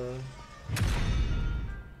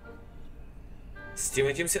 S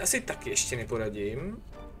tím si asi taky ještě neporadím.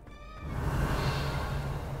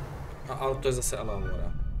 Ale to je zase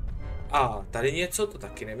Alamora. A tady něco, to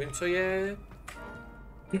taky nevím, co je.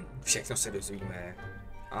 Všechno se dozvíme.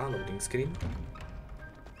 A loading screen.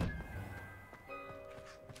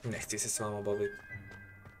 Nechci se s váma bavit.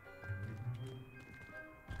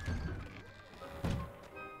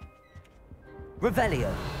 Revelio.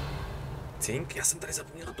 Cink? Já jsem tady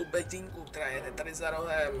zapomněl na tu bedinku, která je tady za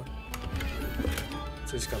rohem.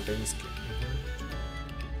 Co říkám, to je nízky.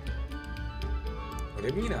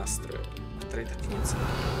 Hudební nástroj. A tady taky něco.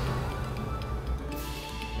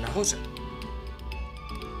 Nahoře.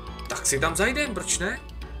 Tak si tam zajdem, proč ne?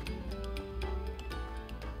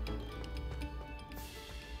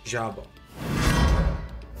 Žába.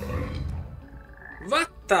 What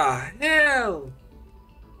the hell?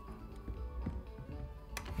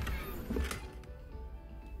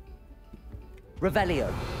 Revelio.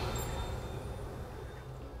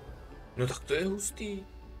 No tak to je hustý.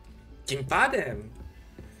 Tím pádem.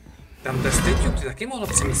 Tam ta statue ty taky mohla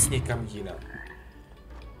přenést někam jinam.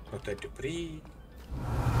 No to je dobrý.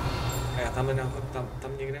 A já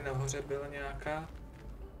tam někde nahoře byla nějaká...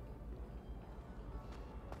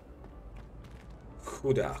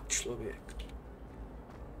 Chudák člověk.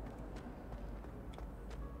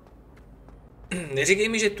 Neříkej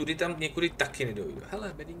mi, že tudy tam někudy taky nedojdu.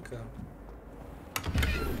 Hele, bedinka.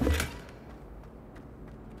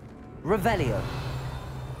 Revelio.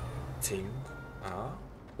 Cink. A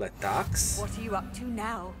letax. What are you up to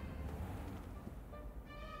now?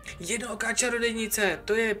 Jednooká čarodějnice,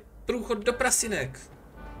 to je průchod do prasinek.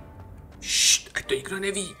 Ššt, ať to nikdo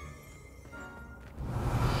neví.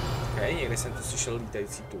 Hej, někde jsem to slyšel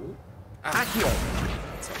lítající tu. Akio.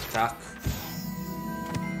 Co tak?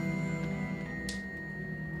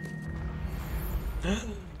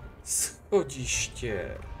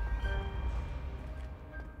 Schodiště.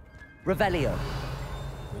 Revelio.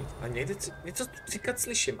 A někde něco říkat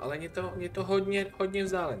slyším, ale je to hodně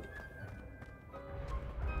vzdálený.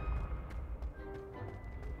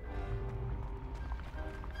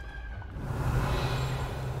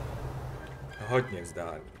 Hodně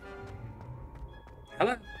vzdálený.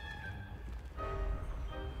 Hele.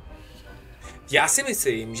 Já si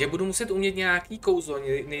myslím, že budu muset umět nějaký kouzlo,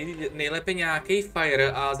 nejlépe nějaký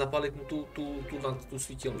fire a zapalit mu tu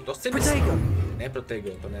svítilnu. To si myslím. Ne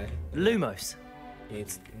Protego, to ne. Lumos.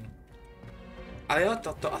 Nic. Ale jo,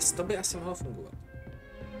 to by asi mohlo fungovat.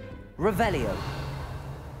 Revelio.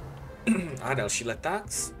 A další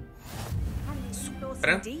letax.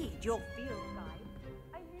 Super.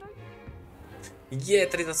 Je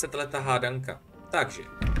tady zase ta hádanka. Takže.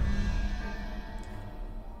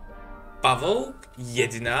 Pavouk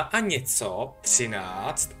 1 a něco,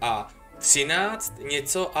 13 a 13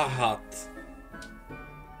 něco a had.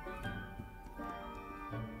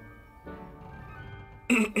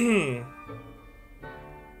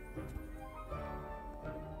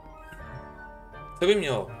 To by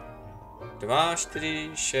mělo 2,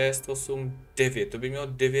 4, 6, 8, 9. To by mělo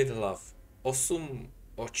 9 hlav. 8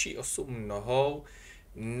 očí, 8 nohou.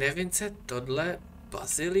 Nevím, co je tohle.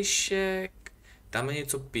 Bazilišek. Tam je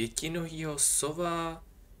něco pětinohýho, sova.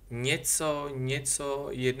 Něco,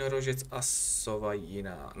 jednorožec a sova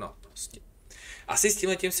jiná. No prostě. Asi s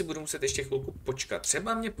tímhletím si budu muset ještě chvilku počkat.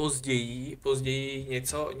 Třeba mě později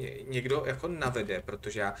někdo jako navede,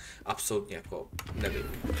 protože já absolutně jako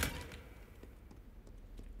nevím.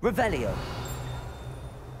 Revelio.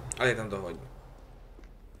 Ale je tam to hodně.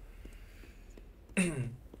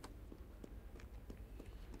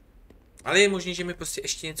 Ale je možný, že mi prostě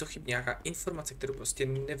ještě něco chybí, nějaká informace, kterou prostě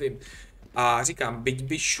nevím. A říkám, byť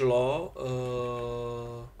by šlo...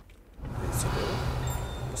 Co to je?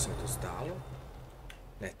 To se mi to zdálo?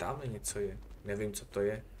 Ne, tamhle něco je. Nevím, co to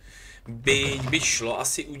je. Byť by šlo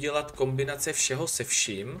asi udělat kombinace všeho se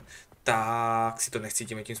vším, tak si to nechci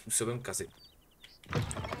tím způsobem kazit.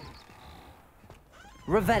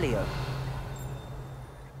 Revelio.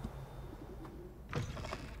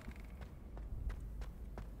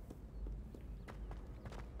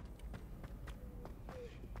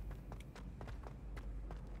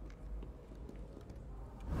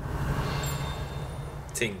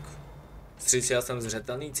 Cink. Střísil jsem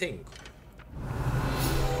zřetelný cink.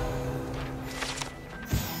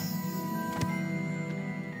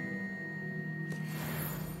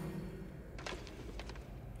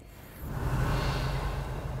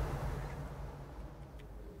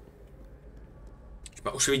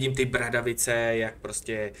 Už vidím ty bradavice, jak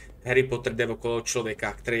prostě Harry Potter jde okolo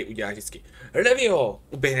člověka, který udělá vždycky Revio!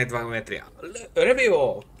 Uběhne 2 metry a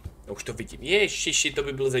Revio! Už to vidím. Ježiši, to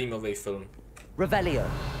by byl zajímavý film. Revelio.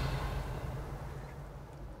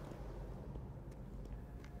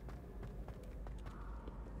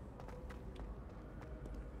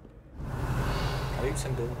 A už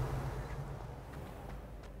jsem byl.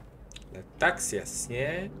 Letax,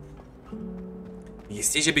 jasně.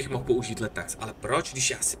 Jistě, že bych mohl použít letax, ale proč, když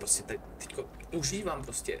já si prostě teďko užívám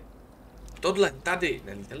prostě tohle tady.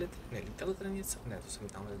 Nelítalo tady něco? Ne, to se mi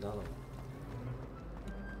tam nedalo.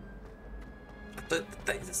 A to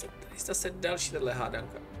tady zase další tahle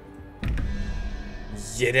hádanka.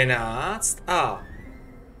 11 a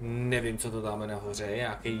nevím, co to dáme nahoře,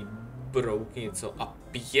 nějaký brouk něco a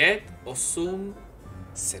 5, 8,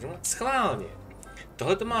 17, schválně.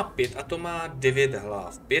 Tohle to má 5 a to má 9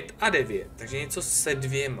 hlav. 5 a 9, takže něco se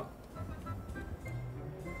 2.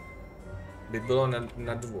 By bylo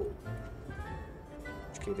na 2.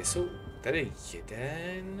 Počkej, kde jsou? Tady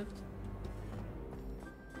 1.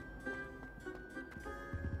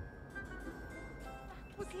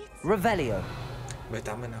 Revelio. Je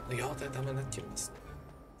tam na... Jo, to je tam nad tím vlastně.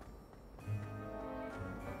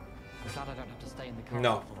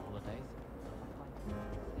 No.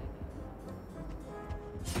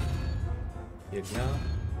 Jedna,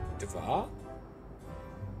 2.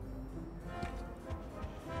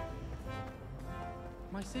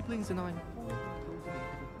 My siblings and I.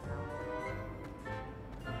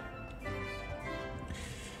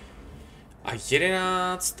 A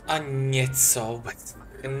 11 a něco, vůbec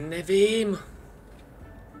nevím.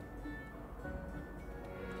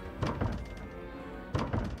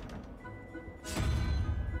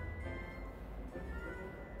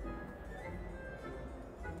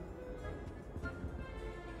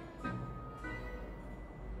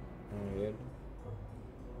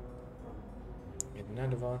 Jedna,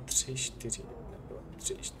 2, 3, 4. 1, 2,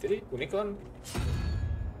 3, 4. Unikorn.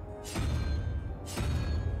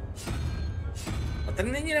 A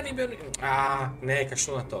ten není na výběr. Ne,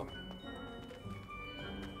 kašlu na to.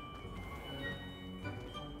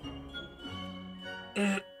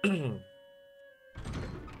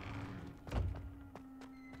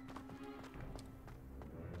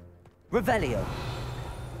 Revelio.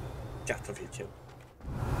 Já to věděl.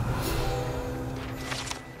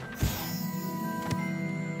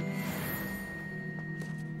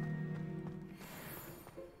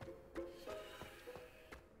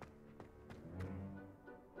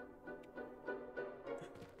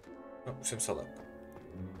 No, už jsem selek.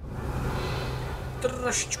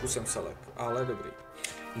 Trošičku jsem selek, ale dobrý.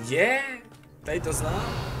 Tady to znám.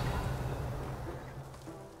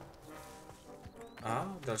 A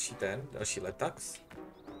další letax.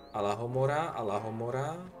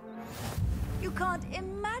 Alahomora. You can't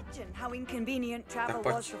imagine how inconvenient travel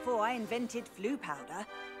was before I invented flu powder.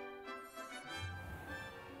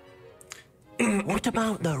 What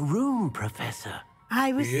about the room, Professor?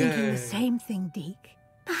 I was thinking the same thing, Deke.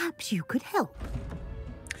 Perhaps you could help.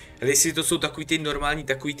 Ale jestli to jsou takový ty normální,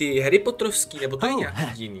 takový ty Harry Potterovský, nebo to je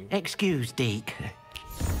nějaký jiný? Excuse, Deke.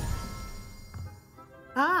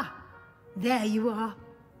 Ah, there you are.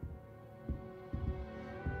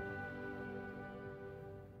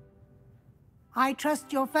 I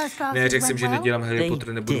trust your first class. Ne, řekl jsem, že nedělám Harry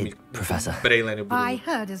Potter, nebudu mít brejle, nebudu. I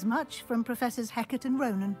heard as much from Professors Hecat and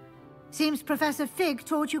Ronan. Seems Professor Fig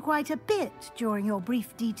taught you quite a bit during your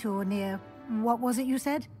brief detour near, what was it you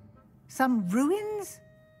said? Some ruins?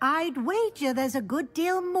 I'd wager there's a good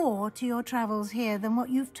deal more to your travels here than what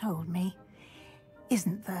you've told me,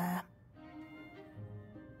 isn't there?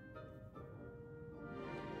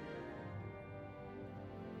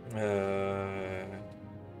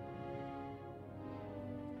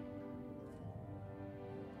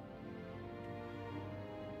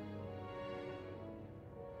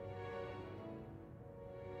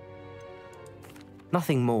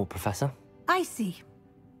 Nothing more, Professor. I see.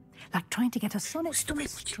 Like trying to get a sonnet from a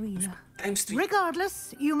streamer.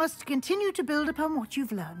 Regardless, you must continue to build upon what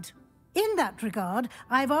you've learned. In that regard,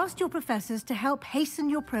 I've asked your professors to help hasten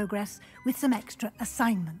your progress with some extra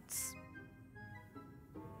assignments.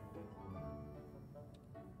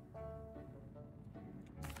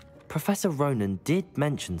 Professor Ronan did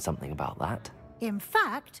mention something about that. In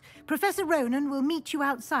fact, Professor Ronan will meet you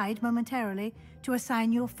outside momentarily to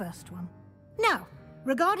assign your first one. Now,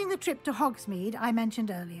 regarding the trip to Hogsmeade I mentioned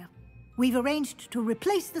earlier, we've arranged to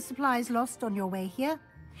replace the supplies lost on your way here,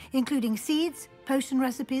 including seeds, potion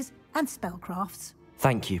recipes, and spellcrafts.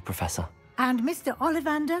 Thank you, Professor. And Mr.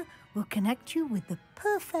 Ollivander will connect you with the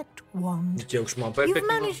perfect wand. You've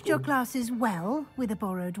managed your classes well with a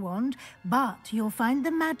borrowed wand, but you'll find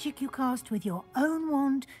the magic you cast with your own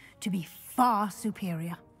wand to be far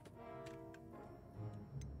superior.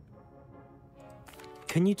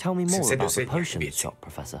 Can you tell me more about the potions shop,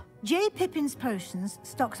 Professor? J. Pippin's Potions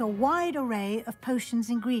stocks a wide array of potions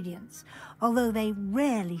ingredients, although they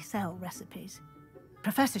rarely sell recipes.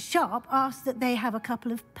 Professor Sharp asked that they have a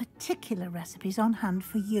couple of particular recipes on hand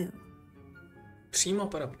for you.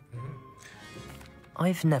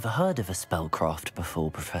 I've never heard of a spellcraft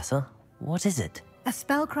before, Professor. What is it? A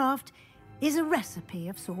spellcraft is a recipe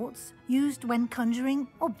of sorts used when conjuring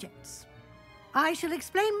objects. I shall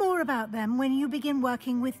explain more about them when you begin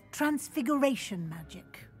working with transfiguration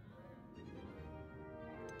magic.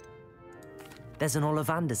 There's an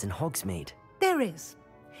Ollivander's in Hogsmeade. There is.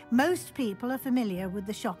 Most people are familiar with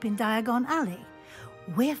the shop in Diagon Alley.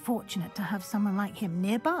 We're fortunate to have someone like him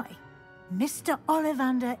nearby. Mr.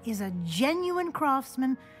 Ollivander is a genuine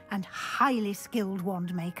craftsman and highly skilled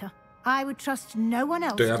wand maker. I would trust no one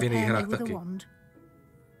else to pair me with a wand.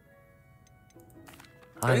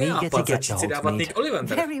 I'm eager to get to Hogsmeade.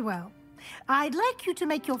 Very well. I'd like you to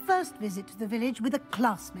make your first visit to the village with a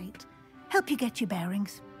classmate. Help you get your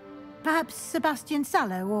bearings. Perhaps Sebastian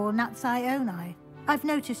Sallow or Natsai Onai. I've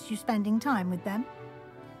noticed you spending time with them.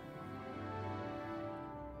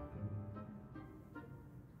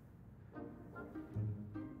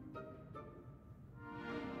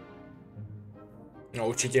 No,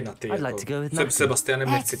 určitě na ty. I'd like to go with Natsai. Sebastianem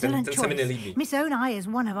nechci, ten se mi nelíbí. Miss Onai is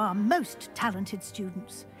one of our most talented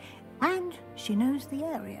students. And she knows the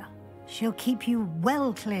area. She'll keep you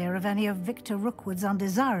well clear of any of Victor Rookwood's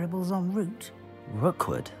undesirables en route.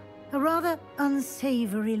 Rookwood? A rather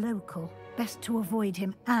unsavory local. Best to avoid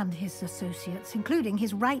him and his associates, including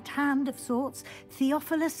his right hand of sorts,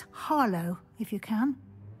 Theophilus Harlow, if you can.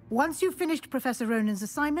 Once you've finished Professor Ronan's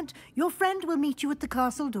assignment, your friend will meet you at the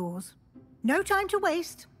castle doors. No time to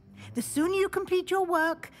waste. The sooner you complete your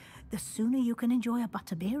work, the sooner you can enjoy a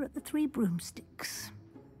butterbeer at the Three Broomsticks.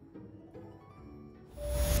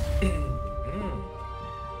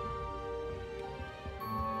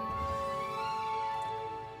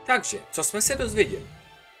 Takže, co jsme se dozvěděli?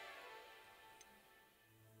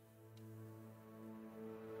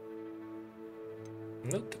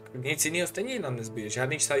 No tak nic jiného stejně nám nezbyde.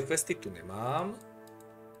 Žádný sidequesty tu nemám.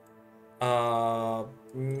 A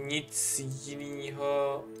nic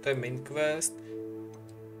jiného, to je main quest.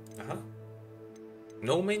 Aha.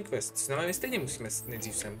 No main quest, znamená, stejně musíme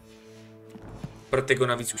nejdřív sem. Protego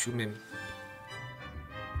navíc už umím.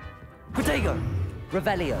 Protego!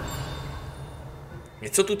 Revelio!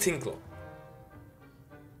 Něco tu cinklo.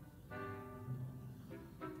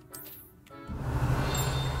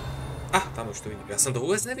 Tam už to vidím. Já jsem to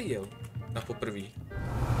vůbec neviděl. Na poprví.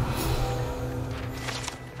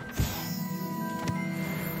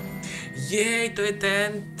 Jej, to je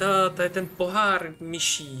ten pohár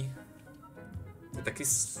myší. To je taky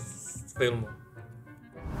z filmu.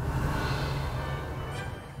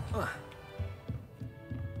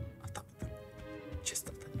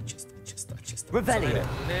 Revelio.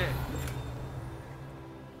 Ne.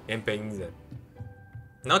 Jen peníze.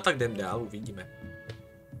 No tak jdem dál, uvidíme.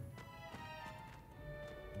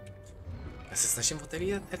 Já se snažím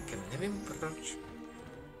otevírat herkem, nevím proč.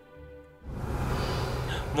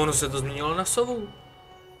 Ono se to změnilo na sovu.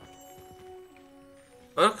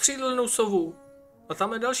 A na křídelnou sovu. A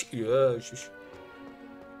tam je další. Ježiš.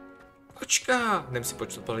 Kočka. Jdem si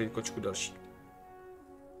počít kočku další.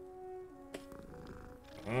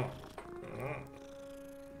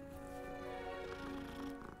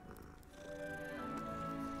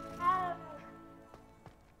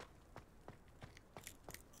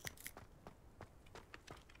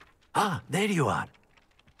 Ah, there you are.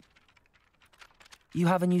 You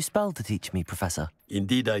have a new spell to teach me, Professor.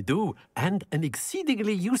 Indeed I do, and an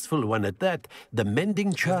exceedingly useful one at that. The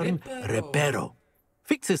mending charm, Reparo.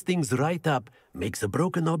 Fixes things right up, makes a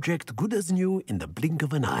broken object good as new in the blink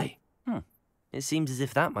of an eye. It seems as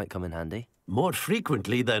if that might come in handy. More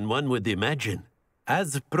frequently than one would imagine.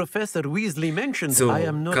 As Professor Weasley mentioned, I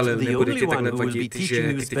am not the only one who will be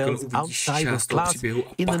teaching you spells outside of class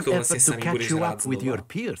in an effort to catch you up with your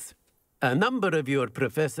peers. A number of your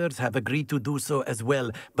professors have agreed to do so as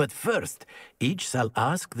well, but first, each shall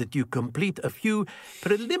ask that you complete a few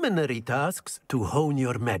preliminary tasks to hone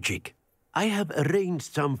your magic. I have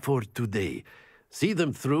arranged some for today. See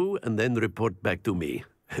them through and then report back to me.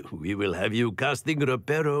 We will have you casting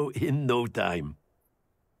Reparo in no time.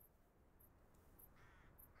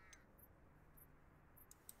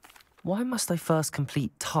 Why must I first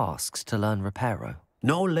complete tasks to learn Reparo?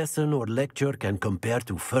 No lesson or lecture can compare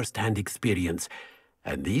to first-hand experience,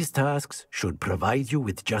 and these tasks should provide you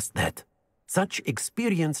with just that. Such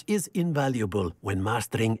experience is invaluable when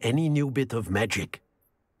mastering any new bit of magic.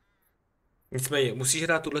 Nicméně, musíš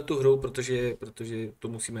hrát tuhletu hru, protože to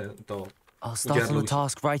musíme to. I'll start on the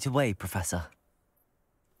task right away, Professor.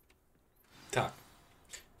 Tak.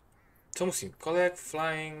 Co musím? Collect,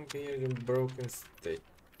 flying, broken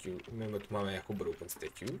statue. My tu máme jako broken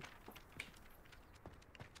statue.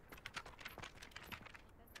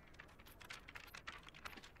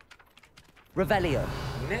 Revelio.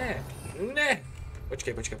 Ne, ne.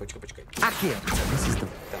 Počkej. Accio. This is the...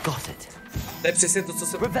 Got it. To je přesně to, co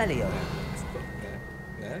jsem... Revelio.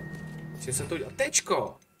 Ne. Že jsem to udělal.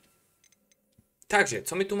 Tečko. Takže,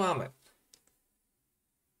 co my tu máme?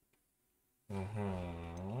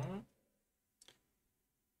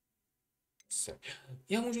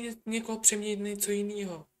 Já můžu někoho přeměnit na něco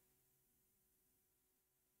jiného.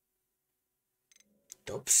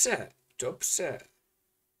 Dobře.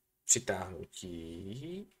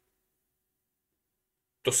 Přitáhnutí.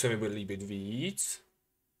 To se mi bude líbit víc.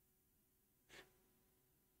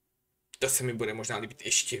 To se mi bude možná líbit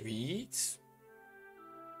ještě víc.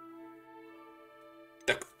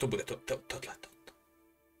 Tak to bude tohleto.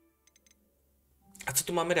 A co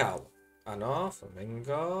tu máme dál? Ano,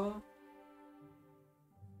 flamingo.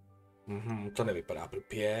 To nevypadá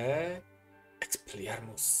blbě.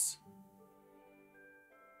 Expelliarmus.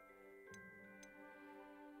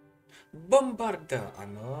 Bombarda,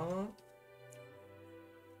 ano.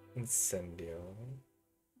 Incendio.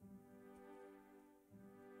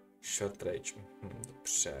 Short range,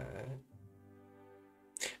 dobře.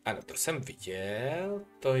 Ano, to jsem viděl,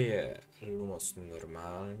 to je lumos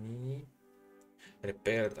normální.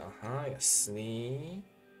 Repair, aha, jasný.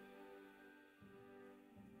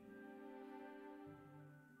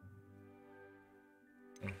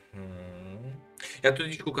 Já tu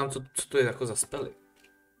teď koukám, co to je jako za spely.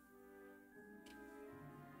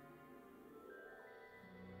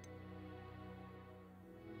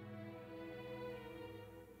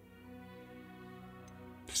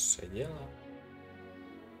 Předělá.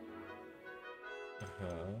 Aha.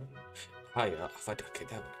 A jo, Avada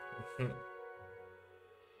Kedavra.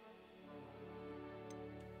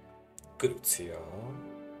 Crucio.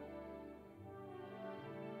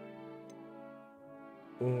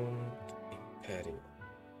 Und Imperium.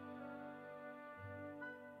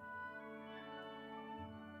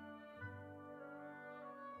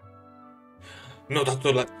 No tak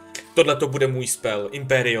tohle to bude můj spell.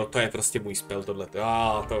 Imperio, to je prostě můj spell, tohle.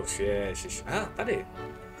 To už je, ježiš. Tady.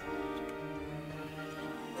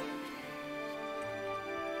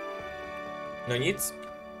 No nic.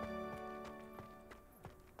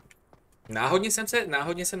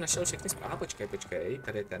 Náhodně jsem našel všechny zprávy. Počkej,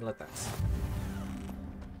 tady je tenhle text.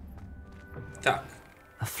 Tak.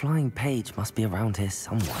 A flying page must be around here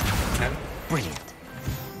somewhere. Brilliant.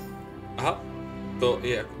 Aha, to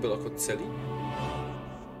je bylo jako celý.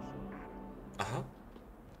 Aha.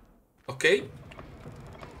 OK.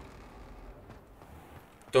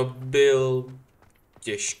 To byl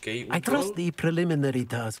těžký I trust the preliminary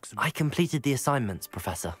tasks. I completed the assignments,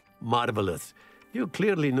 Professor. Marvelous. You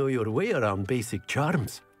clearly know your way around basic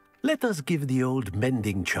charms. Let us give the old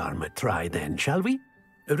mending charm a try then, shall we?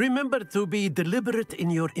 Remember to be deliberate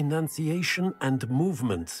in your enunciation and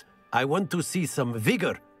movements. I want to see some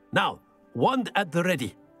vigor. Now, wand at the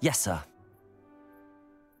ready. Yes, sir.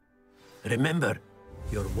 Remember,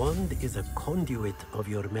 your wand is a conduit of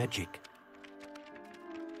your magic.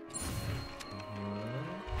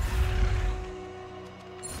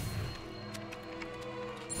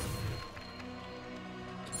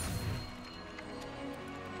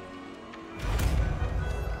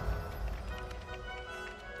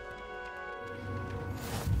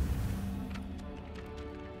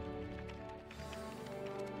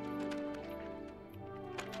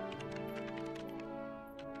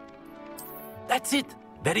 That's it.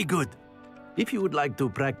 Very good. If you would like to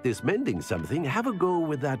practice mending something, have a go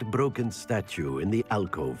with that broken statue in the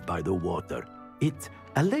alcove by the water. It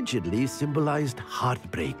allegedly symbolized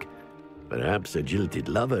heartbreak. Perhaps a jilted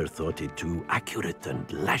lover thought it too accurate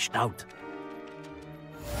and lashed out.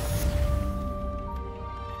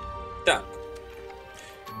 Tak.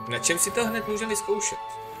 Na čem si to hned můžeme vyzkoušet?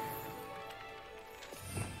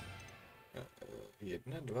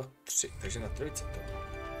 1, 2, 3. Takže na trojice to.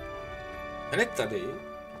 Hned tady.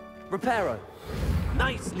 Reparo.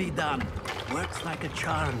 Nicely done. Works like a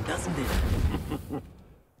charm, doesn't it?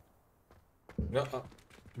 No a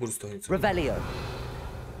budu z toho něco. Revelio.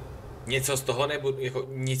 Něco z toho nebudu, jako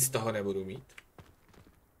nic z toho nebudu mít.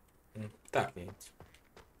 Tak nic.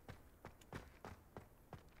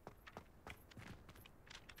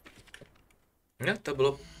 No, to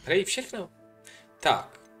bylo prej všechno.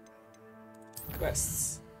 Tak.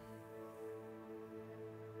 Quests.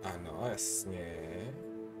 Ano, jasně.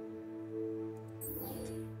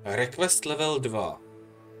 Request level 2.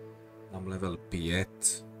 Mám level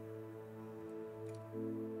 5.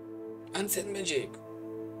 Ancient Magic.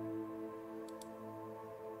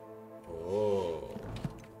 Oh.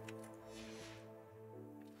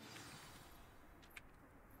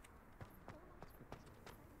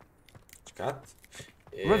 Čekat.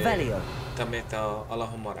 Revelio. Tam je ta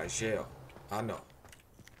Alahomara, že jo? Ano.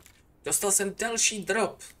 Dostal jsem další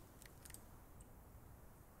drop.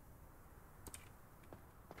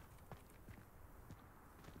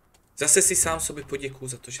 Zase si sám sobě poděkuju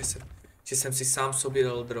za to, že jsem si sám sobě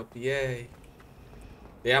dal drop. Jej.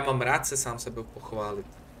 Já mám rád se sám sebe pochválit.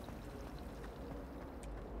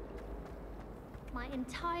 My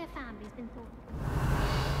entire family's been thought.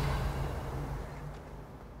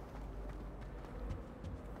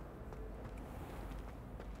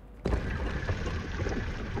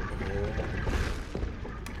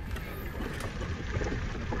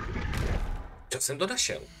 Co jsem to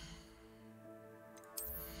našel?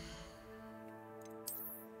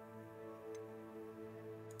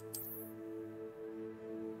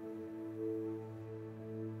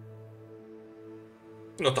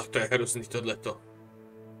 No tak to je hrozný tohleto.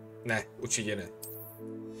 Ne, určitě ne.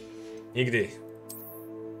 Nikdy.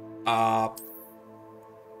 A...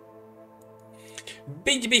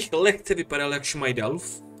 byť bych lehce vypadal jak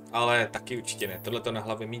šmajdalf, ale taky určitě ne. Tohleto na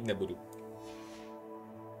hlavě mít nebudu.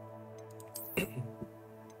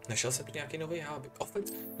 Našel jsem tu nějaký nový hábit.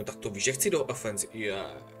 Offense? No tak to víš, že chci do offense.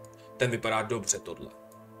 Yeah. Ten vypadá dobře tohle.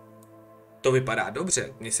 To vypadá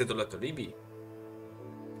dobře, mně se tohleto líbí.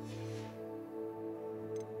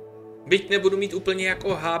 Byť nebudu mít úplně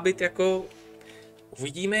jako hábit, jako...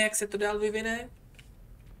 Uvidíme, jak se to dál vyvine.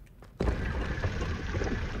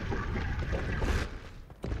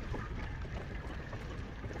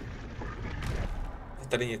 A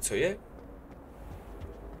tady něco je?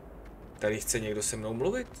 Tady chce někdo se mnou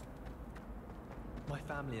mluvit?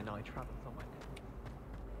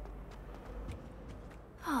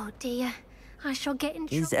 Oh dear, I shall get in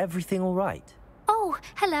trouble. Is everything all right? Oh,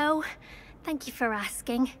 hello. Thank you for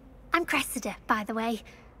asking. I'm Cressida, by the way,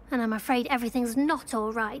 and I'm afraid everything's not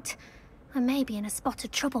all right. I may be in a spot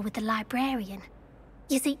of trouble with the librarian.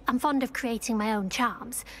 You see, I'm fond of creating my own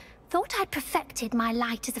charms. Thought I'd perfected my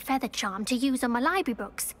light as a feather charm to use on my library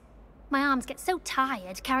books. My arms get so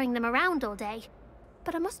tired carrying them around all day.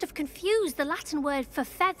 But I must have confused the Latin word for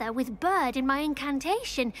feather with bird in my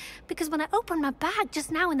incantation, because when I opened my bag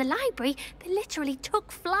just now in the library, they literally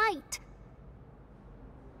took flight.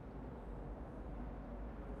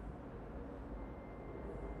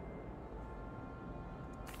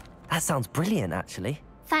 That sounds brilliant, actually.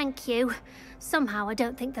 Thank you. Somehow I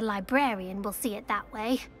don't think the librarian will see it that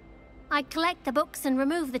way. I collect the books and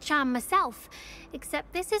remove the charm myself,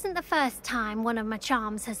 except this isn't the first time one of my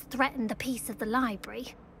charms has threatened the peace of the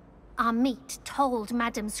library. Amit told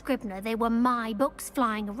Madame Scribner they were my books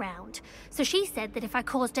flying around, so she said that if I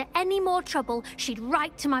caused her any more trouble, she'd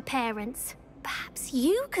write to my parents. Perhaps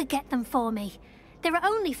you could get them for me. There are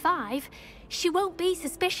only 5. She won't be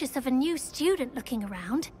suspicious of a new student looking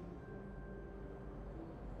around.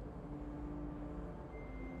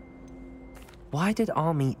 Why did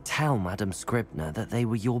Amit tell Madame Scribner that they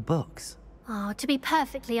were your books? Oh, to be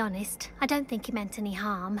perfectly honest, I don't think he meant any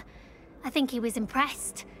harm. I think he was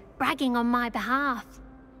impressed, bragging on my behalf.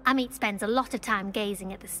 Amit spends a lot of time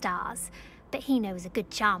gazing at the stars, but he knows a good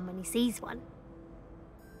charm when he sees one.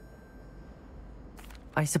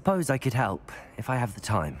 I suppose I could help, if I have the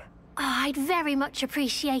time. Oh, I'd very much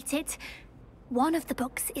appreciate it. One of the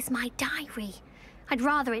books is my diary. I'd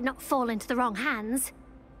rather it not fall into the wrong hands.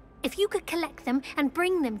 If you could collect them and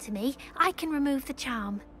bring them to me, I can remove the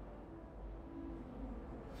charm.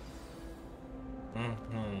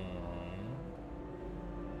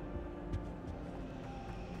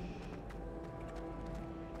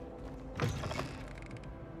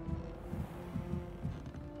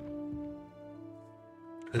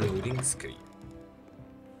 Loading screen.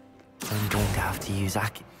 I'm going to have to use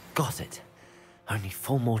Got it. Only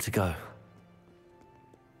 4 more to go.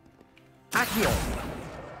 Accio!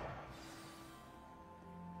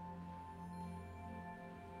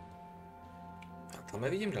 Tam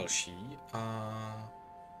vidím další a...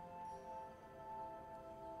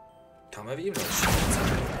 Tam vidím další.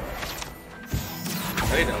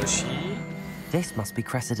 Tady další. This must be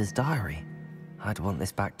Cressida's diary. I'd want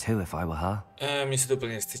this back too if I were her. Mně se to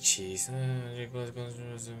úplně nechce číst.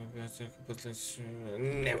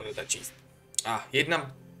 Nebudu to číst.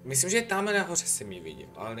 Jedna... Myslím, že tamhle nahoře jsem ji viděl,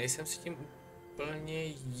 ale nejsem si tím úplně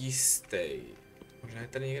jistý. Možná je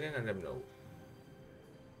tady někde nade mnou.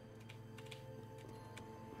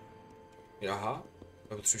 Aha,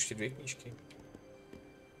 já potřebuji ještě 2 knížky.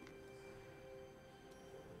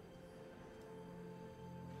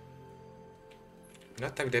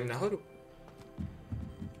 No tak jdem nahoru.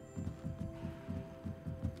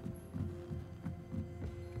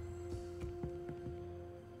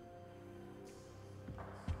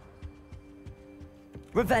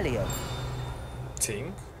 Revelio.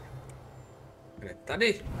 Cink. Kde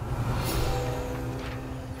tady?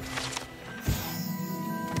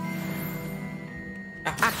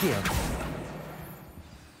 Accio.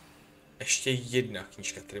 Ještě jedna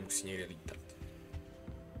knížka, která musí někde lítat.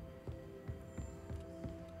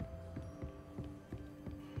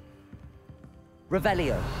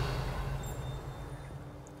 Revelio.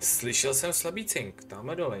 Slyšel jsem slabý cink,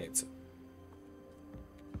 tamhle dole něco.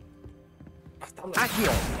 A tamhle.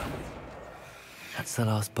 Accio. That's the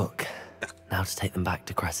last book. Now to take them back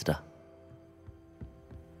to Cressida.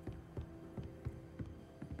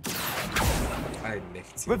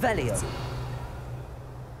 Revelio.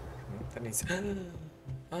 Tady nic.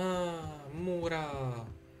 Můra.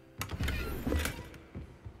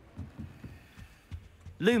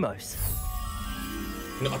 Lumos.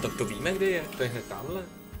 No a tak to víme, kde je. To je hned tamhle.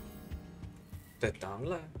 To je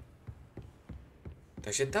tamhle.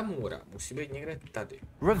 Takže ta můra musí být někde tady.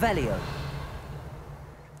 Revelio.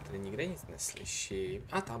 Tady nikde nic neslyším.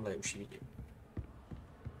 A tamhle už ji vidím.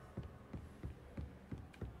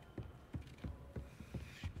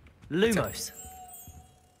 Lumos.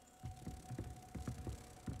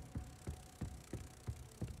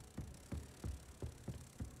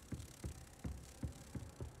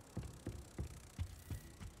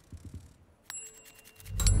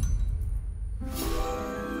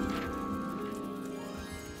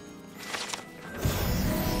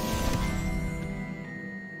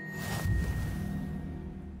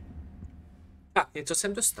 Něco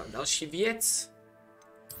jsem dostal. Další věc.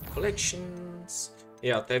 Collections.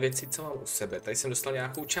 Jo, to je věci, co mám u sebe. Tady jsem dostal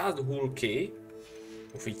nějakou část hůlky.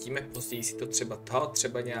 Uvidíme později si to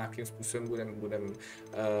třeba nějakým způsobem budem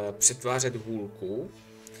přetvářet hůlku.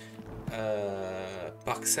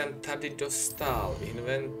 Pak jsem tady dostal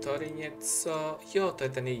inventory něco. Jo, to je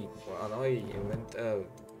ten její, ano, její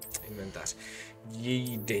inventář.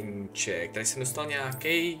 Její deníček. Tady jsem dostal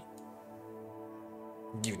nějaký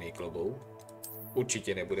divný klobouk.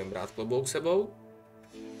 Určitě nebudem brát klobouk sebou.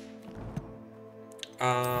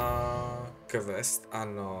 A quest,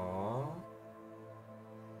 ano.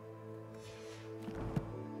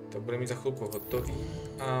 To bude mít za chvilku hotový.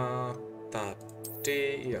 A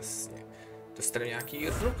tady, jasně. Dostanu nějaký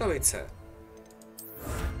rukavice.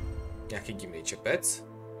 Nějaký divný čepec.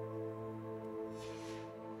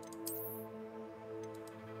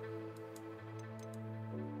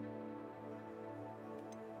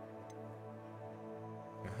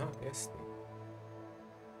 Aha, jasně.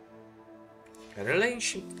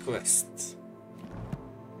 Relation quest.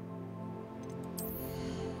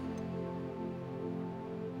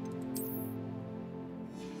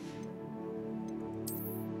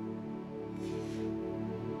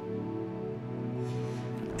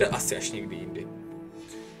 To asi až někdy jindy.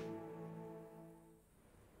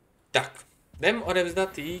 Tak, jdem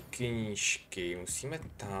odevzdat jí knížky. Musíme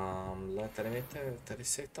tamhle, tady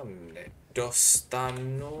se tam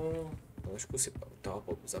nedostanu. Trošku si toho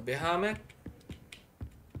zaběháme.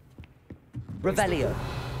 Revelio.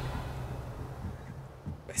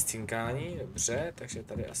 Bez cinkání, dobře, takže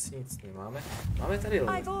tady asi nic nemáme. Máme tady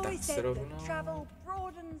letak rovno.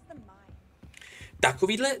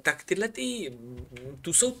 Takovýhle, tak tyhle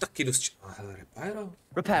tu jsou taky dost... Hele, reparo.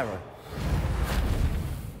 Reparo.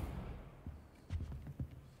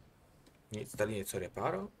 Nic, tady něco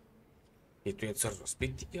reparo. Je tu něco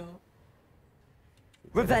rozbitýho.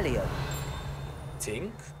 Revelio.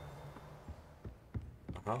 Cink.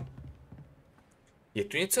 Aha. Je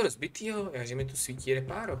tu něco rozbitýho? Jakže mi tu svítí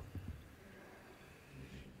repáro.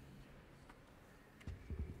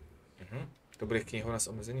 To bude knihovna s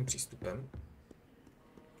omezeným přístupem.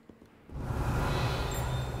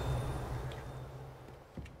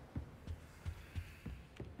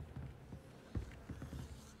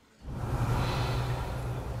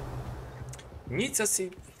 Nic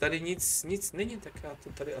asi, tady nic není, tak já to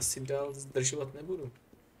tady asi dál zdržovat nebudu.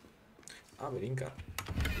 A vidinka.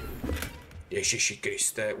 Ježiši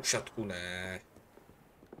Kriste, u šatku ne.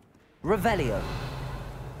 Revelio.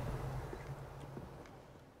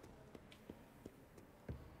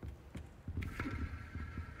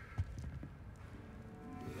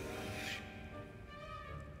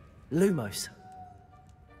 Lumos.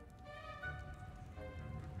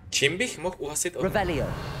 Čím bych mohl uhasit oheň? Revelio.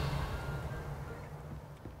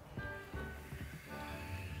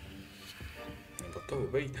 Nebo to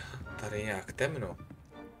ubejít. Tady je nějak temno.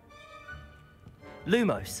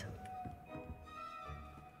 Lumos.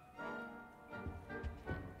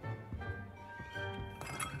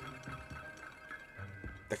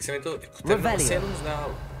 Tak se mi to jako temno asi jenom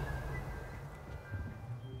zdálo.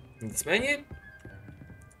 Nicméně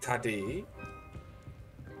tady...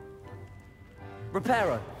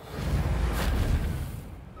 Reparo.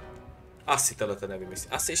 Asi tohleto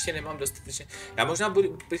nevymyslím. Asi ještě nemám dostatečně... Já možná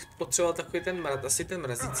bych potřeboval takový ten asi ten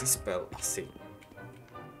mrazící spell. Asi.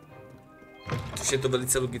 Což je to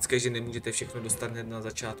velice logické, že nemůžete všechno dostat hned na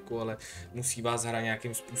začátku, ale musí vás hra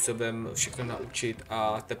nějakým způsobem všechno naučit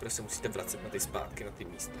a teprve se musíte vracet na ty zpátky, na ty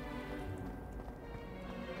místa.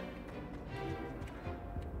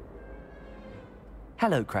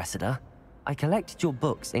 Hello, Cressida. I collected your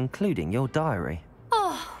books, including your diary.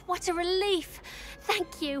 Oh, what a relief.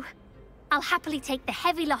 Thank you. I'll happily take the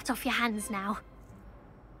heavy lot off your hands now.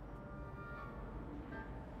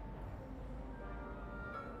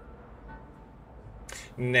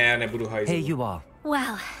 Ne, nebudu hajzl. Here you are.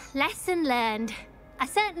 Well, lesson learned. I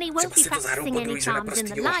certainly won't be practicing any charms in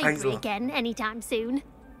the library again anytime soon.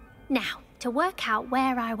 Now, to work out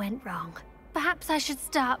where I went wrong. Perhaps I should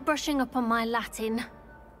start brushing up on my Latin.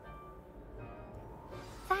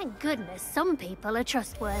 Thank goodness some people are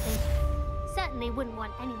trustworthy. Certainly wouldn't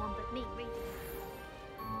want anyone but me reading.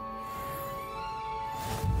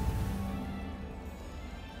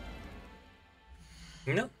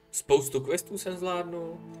 No, spoustu questů jsem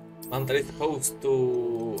zvládnul. Mám tady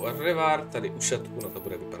spoustu reward, tady u šatku, no to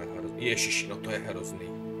bude vypadat hrozný. Ježiši, no to je hrozný.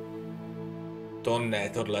 To ne,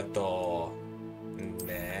 tohleto.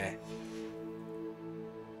 Ne.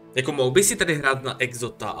 Jako mohl by si tady hrát na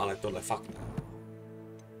exota, ale tohle fakt ne.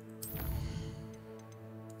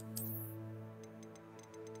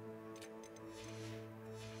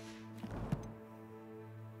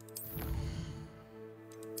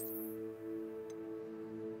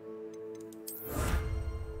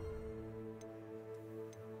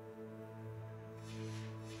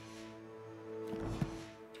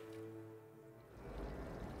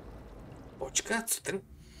 Počkat, co ten...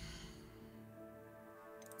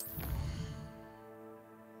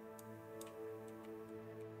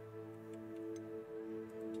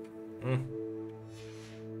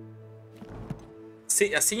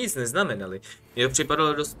 Asi nic neznamenali. Mně to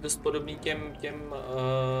připadalo dost podobný těm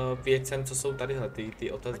věcem, co jsou tadyhle,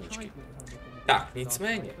 ty otazníčky. Tak,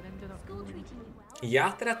 nicméně.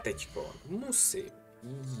 Já teda teďko musím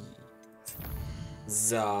jít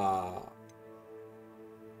za...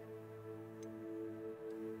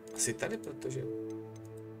 Asi tady, protože...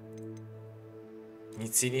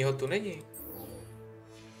 Nic jiného tu není.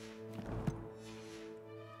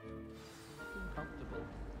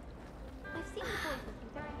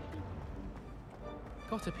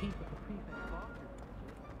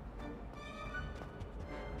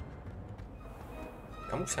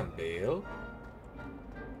 Kam už jsem byl?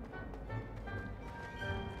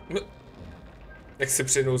 No. Jak si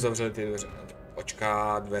přednou zavřeli ty dveře?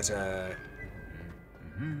 Počkat, dveře.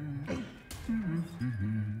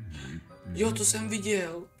 Jo, to jsem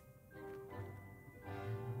viděl.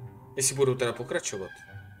 Jestli budou teda pokračovat.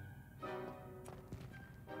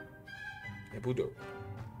 Nebudou.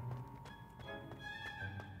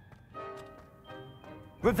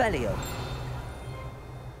 Revelio.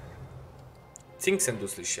 Cink jsem tu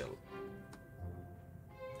slyšel.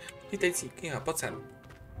 Vítající kniha, pojď sem.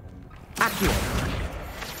 Accio.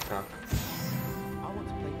 Tak.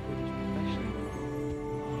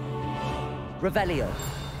 Revelio.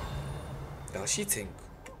 Další cink.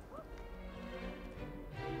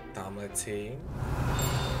 Tamhle cink.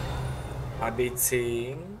 Tady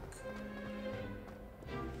cink.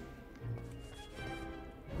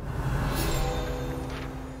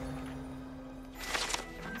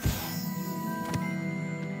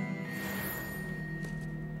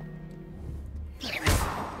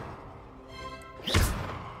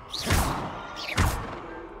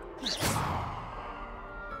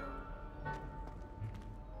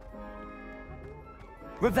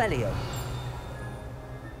 Revelio.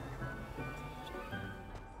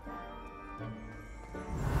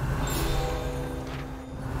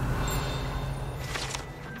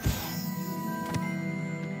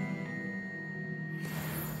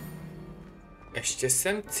 Ještě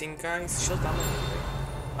jsem cinkání slyšel tam.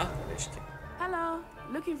 A, tady ještě. Hello,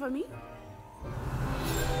 looking for me?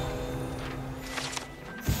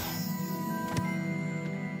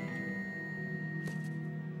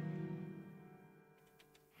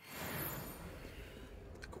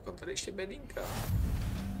 Koukám, tady ještě bedínka.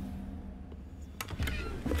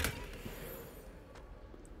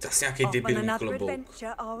 Zase nějaký debilní klobouk.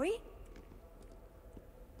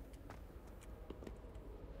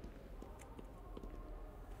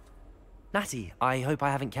 Natty, I hope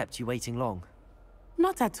I haven't kept you waiting long.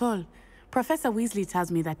 Not at all. Professor Weasley tells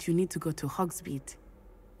me that you need to go to Hogsmeade.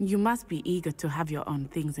 You must be eager to have your own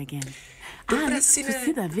things again. And to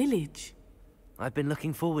see the village. I've been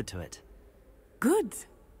looking forward to it. Good.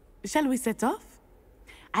 Shall we set off?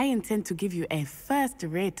 I intend to give you a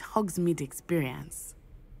first-rate Hogsmeade experience.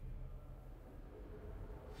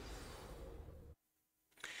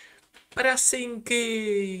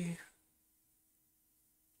 Prasinky!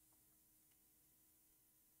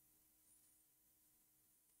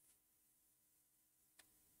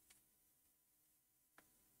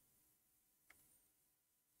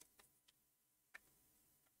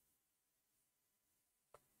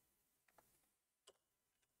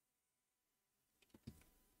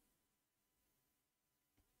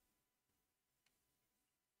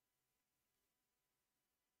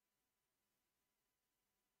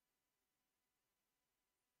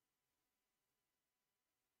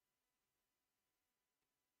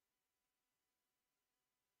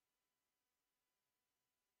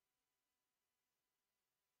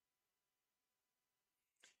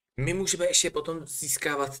 My můžeme ještě potom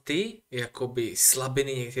získávat ty, jakoby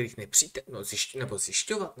slabiny některých nepřítelů, nebo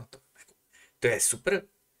zjišťovat na to. To je super.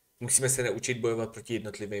 Musíme se naučit bojovat proti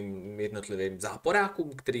jednotlivým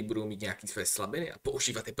záporákům, který budou mít nějaké své slabiny a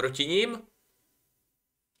používat je proti nim.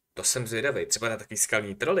 To jsem zvědavý, třeba na takový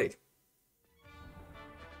skalní troly.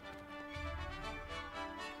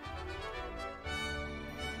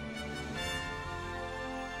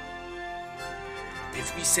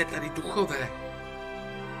 Objevují se tady duchové.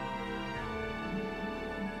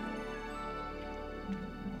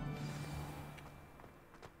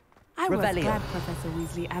 I was glad Professor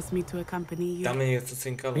Weasley asked me to accompany you.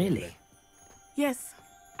 Really? Yes.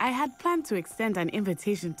 I had planned to extend an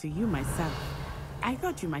invitation to you myself. I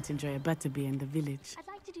thought you might enjoy a butterbeer in the village. I'd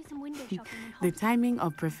like to do some window shopping in The timing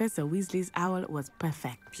of Professor Weasley's owl was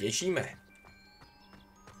perfect. Běžíme.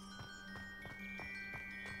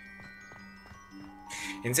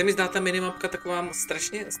 Jen se mi zdá ta minimapka taková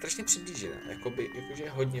strašně přiblížená, jakože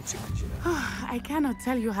hodně přiblížená. I cannot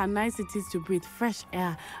tell you how nice it is to breathe fresh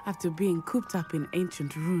air after being cooped up in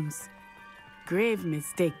ancient rooms. Grave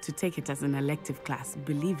mistake to take it as an elective class,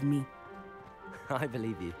 believe me. I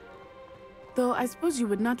believe you. Though I suppose you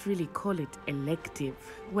would not really call it elective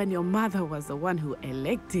when your mother was the one who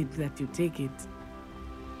elected that you take it.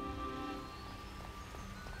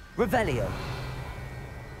 Revelio.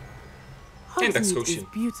 Hogsmeade is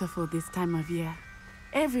beautiful this time of year.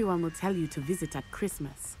 Everyone will tell you to visit at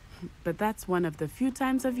Christmas. But that's one of the few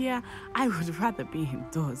times of year I would rather be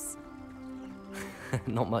indoors.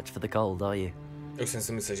 Not much for the cold, are you? Už jsem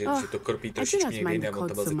si myslel, že to korpí trošičku někdy jiné, to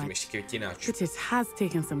byl zatím ještě květináč. But it has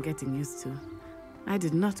taken some getting used to. I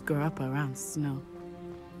did not grow up around snow.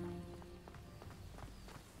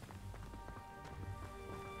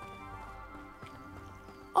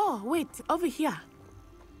 Oh, wait, over here.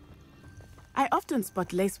 I often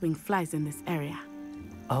spot lacewing flies in this area.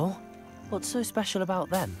 Oh? What's so special about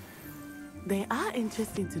them? They are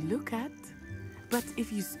interesting to look at, but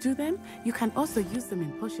if you stew them, you can also use them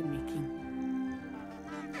in potion making.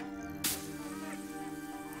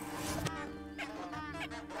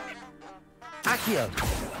 Accio!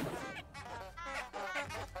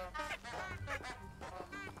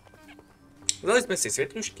 Vzali jsme si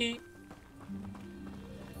světlušky.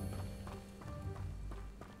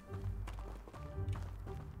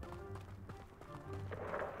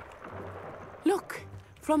 Look,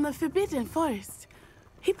 from the Forbidden Forest.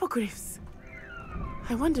 Hippogriffs.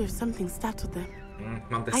 I wonder if something startled them.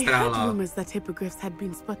 I heard rumors that hippogriffs had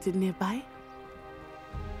been spotted nearby.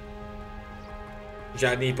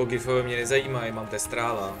 Žádný hippogryfové mě nezajímají, mám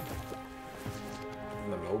testrála.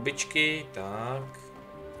 Máme houbičky, tak.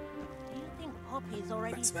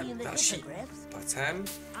 Pojď sem, další.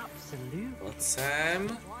 Pojď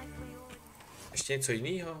sem. Ještě něco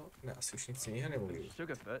jiného? Ne, asi už nic jiného nemluvím.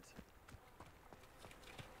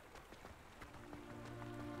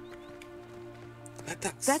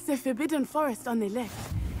 That's the Forbidden Forest on the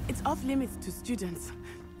left. It's off limits to students,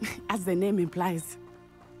 as the name implies.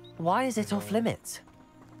 Why is it off limits?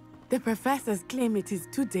 The professors claim it is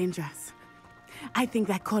too dangerous. I think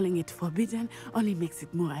that calling it forbidden only makes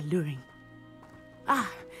it more alluring. Ah,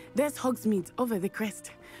 there's Hogsmeade over the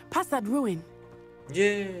crest, past that ruin.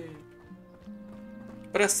 Yay!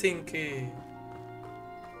 Prasinky.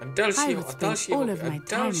 A dalšího, a dalšího, a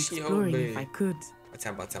další houby.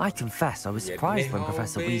 I confess I was surprised when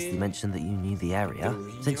Professor Weasley mentioned that you knew the area,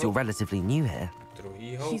 since you're relatively new here.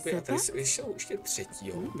 Druhý houby, a tady jsou ještě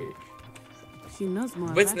třetí houby.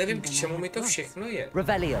 Vůbec nevím, k čemu mi to všechno je.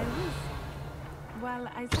 Revelio. Well,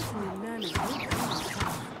 I certainly learned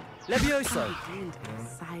Levioso.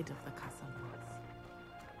 Side of the castle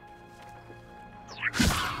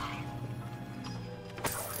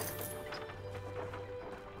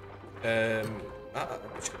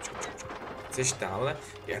Počkej. Chceš dále?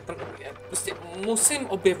 Já prostě musím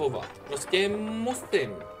objevovat. Prostě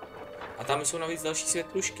musím. A tam jsou navíc další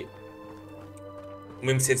světlušky.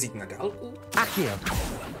 Umím si je vzít na dálku?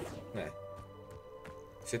 Ne.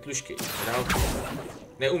 Světlušky, na dálku.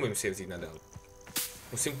 Neumím si je vzít na dálku.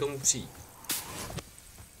 Musím k tomu přijít.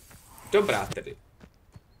 Dobrá tedy.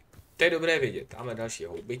 To je dobré vědět. Máme další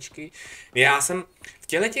houbičky. Já jsem v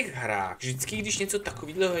těch hrách, vždycky když něco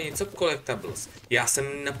takového je, něco collectables, já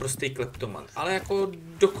jsem naprostý kleptoman, ale jako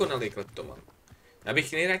dokonalý kleptoman. Já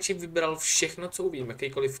bych nejradši vybral všechno, co uvím,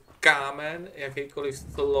 jakýkoliv kámen, jakýkoliv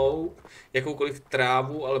sloup, jakoukoliv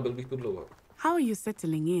trávu, ale byl bych tu dlouho. How are you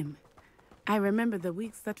settling in? I remember the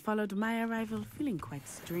weeks that followed my arrival feeling quite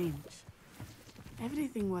strange.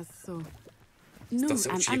 Everything was so new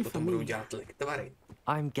and unfamiliar.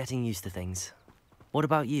 I'm getting used to things. What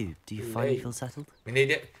about you? Do you finally feel settled?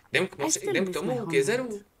 Jdem k tomu, k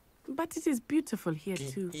jezeru. But it is beautiful here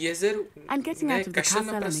too. And getting out of the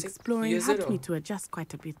castle and exploring helped me to adjust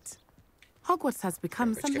quite a bit. Hogwarts has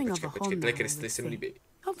become something of a home now, I would say.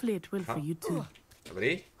 Hopefully it will for you too.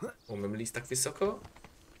 Dobrý, umím líst tak vysoko.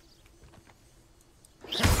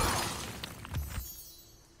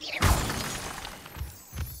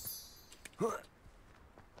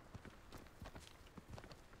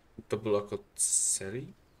 To bylo jako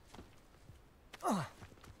celý.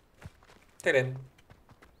 Jdem.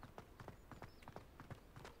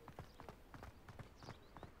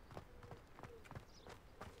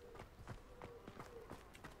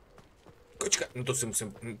 Kočka, no to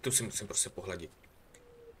si musím prostě pohladit.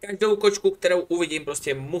 Každou kočku, kterou uvidím,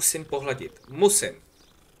 prostě musím pohladit. Musím.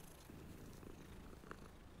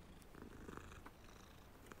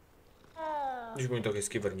 Když mi to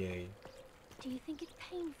hezky vrnějí.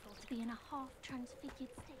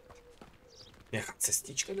 Nějaká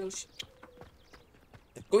cestička další.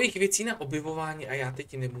 Takových věcí na objevování a já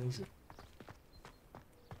teď nemůžu.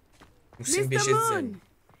 Musím běžet zem.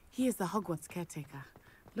 He is the Hogwarts caretaker.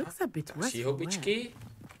 Looks a bit další houbičky.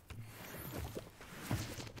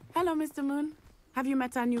 Hello, Mr. Moon. Have you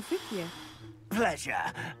met our new fifth year?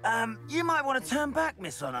 Pleasure. You might want to turn back,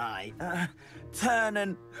 Miss On-Eye. Turn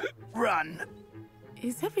and run.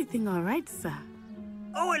 Is everything all right, sir?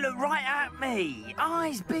 Oh, it looked right at me.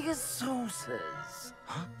 Eyes big as saucers.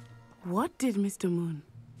 What did Mr. Moon?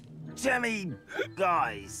 Jemmy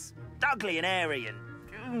guys. Ugly and airy and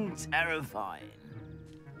terrifying.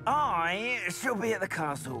 I shall be at the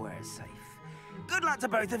castle where it's safe. Good luck to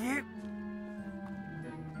both of you.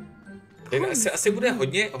 Asi bude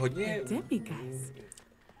hodně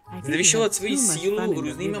zvyšovat svoji sílu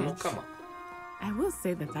různýma mokama. I will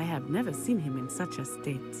say that I have never seen him in such a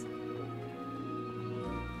state.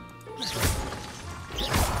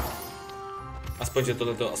 Aspoň, že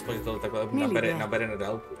tohle takhle nabere na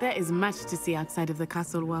dálku. There is much to see outside of the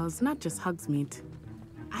castle walls, not just Hogsmeade.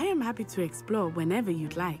 I am happy to explore whenever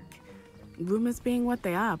you'd like. Rumors being what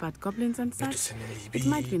they are about goblins and such, it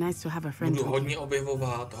might be nice to have a friend. Budu hodně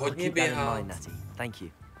objevovat, hodně běhat. Thank you.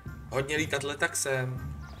 Hodně lítat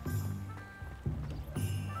letaxem.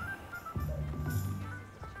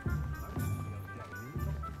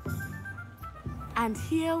 And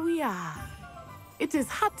here we are. It is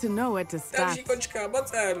hard to know where to start.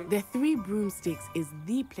 The Three Broomsticks is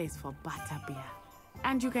the place for butterbeer.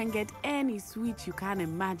 And you can get any sweet you can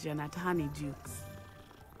imagine at Honeyduke's.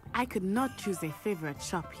 I could not choose a favorite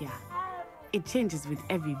shop here. It changes with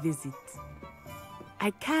every visit.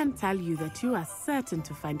 I can tell you that you are certain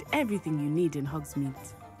to find everything you need in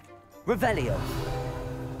Hogsmeade. Revelio.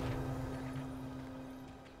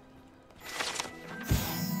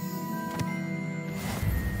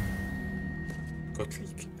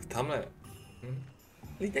 Kotlík. Tamhle.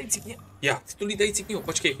 Lítající knihu. Já, chci tu lítající knihu.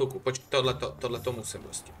 Počkej chvilku, tohleto musím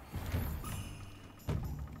prostě.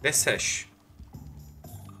 Kde seš?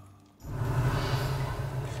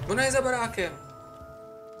 Ona je za barákem.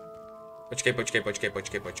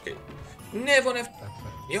 Počkej. Ne, ona je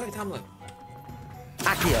Jo, je tamhle.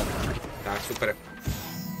 Akio. Tak, super.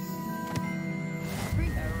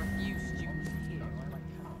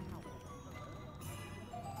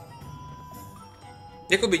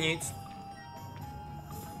 Jakoby nic.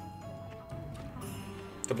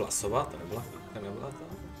 To byla sova, to nebyla to.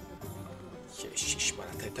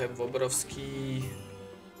 Ježišmarja, to je obrovský.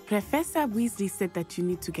 Professor Weasley said that you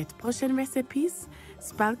need to get potion recipes,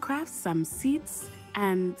 spellcrafts, some seeds,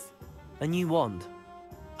 and... a new wand.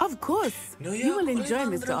 Of course! No, you will enjoy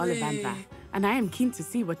Mr. Ollivander, and I am keen to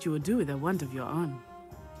see what you will do with a wand of your own.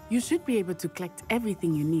 You should be able to collect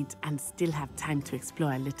everything you need and still have time to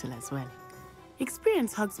explore a little as well.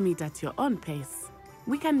 Experience Hogsmeade at your own pace.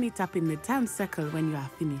 We can meet up in the town circle when you are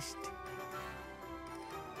finished.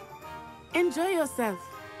 Enjoy yourself.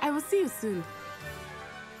 I will see you soon.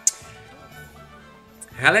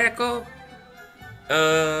 Hele,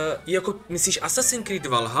 jako myslíš Assassin's Creed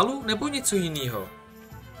Valhallu nebo něco jiného?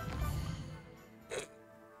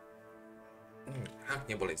 Jak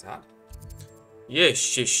mě bolí zád?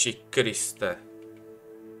 Ježiši Kriste.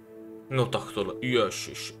 No tak tohle,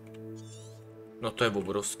 ježiši. No to je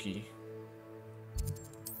obrovský.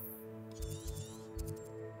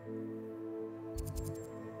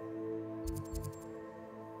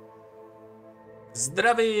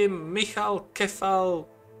 Zdravím, Michal Kefal.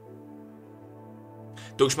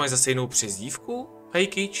 To už máš zase jinou přezdívku? Hej,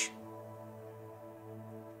 Kič.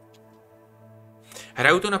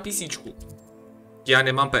 Hraju to na PCčku. Já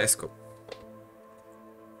nemám PSko.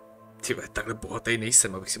 Tyve, takhle bohatý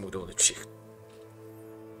nejsem, abych si mohl dovolit všechno.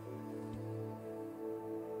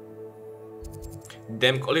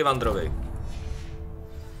 Jdem k Ollivandrovi.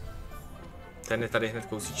 Ten je tady hned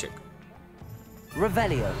kousíček.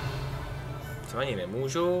 Revelio. Co ani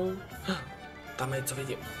nemůžu. Tam je, co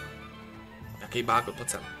vidím. Jaký bákl, pojď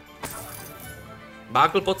sem.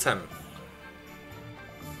 Bákl, pojď sem.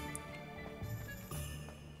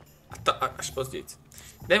 A to až později.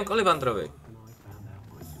 Jdem k Ollivandrovi.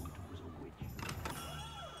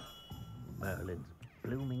 Merlin's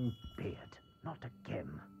blooming beard, not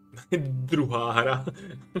again. Druhá hra.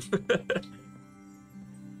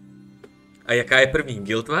 A jaká je první?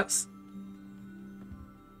 Guild Wars?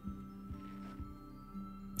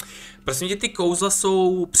 Prosím tě, ty kouzla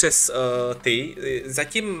jsou přes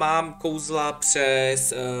zatím mám kouzla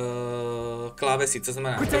přes klávesy, co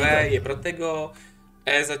znamená V je Protego,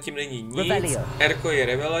 E zatím není nic, R je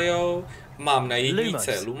Revelio, mám na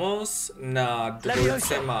jednice Lumos, na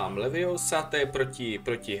dvojce mám Leviosa, to je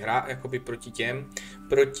proti hra, jakoby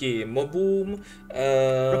proti mobům,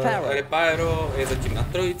 Reparo je zatím na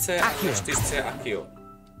trojce a na čtyřce Akio.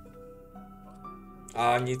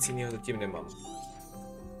 A nic jiného zatím nemám.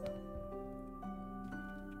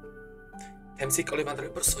 Jdem si k Ollivandrovi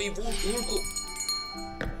pro svoji vůlku.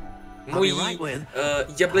 Mojí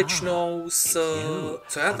jablečnou s...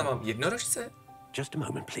 Co já tam mám? Jednorožce? Just a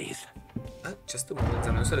moment, please. Just a moment,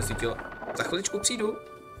 za mnou se rozsvítilo. Za chviličku přijdu.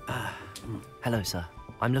 Hello, sir.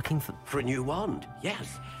 I'm looking for a new wand.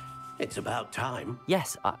 Yes, it's about time.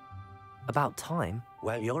 Yes, about time?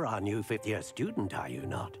 Well, you're our new fifth-year student, are you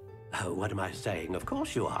not? Oh, what am I saying? Of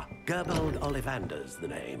course you are. Gerbold Ollivander's the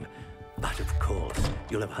name. But of course,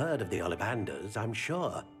 you'll have heard of the Ollivanders, I'm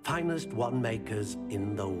sure. Finest wand makers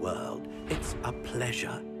in the world. It's a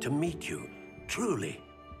pleasure to meet you, truly.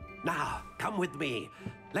 Now, come with me.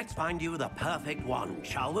 Let's find you the perfect wand,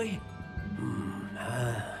 shall we?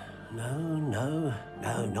 No,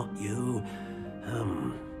 not you.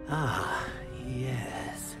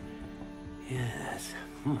 Yes.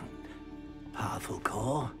 Powerful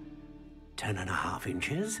core. 10.5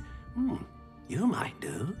 inches. You might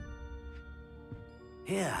do.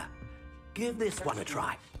 Here, give this one a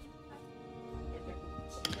try.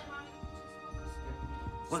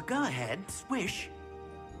 Well, go ahead, swish.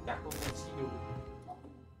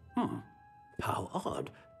 How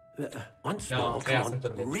odd. Once more, come on,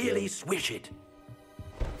 really swish it.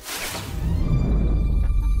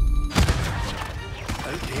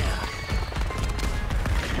 Oh dear.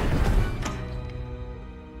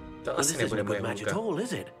 Well, this isn't good match at all,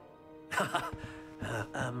 is it?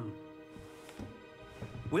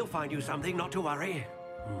 We'll find you something, not to worry.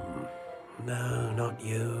 No, not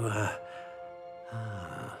you.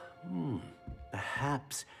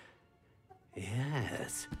 Perhaps.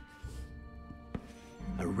 Yes.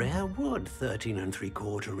 A rare wood, 13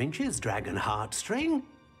 3/4 inches, dragon heartstring.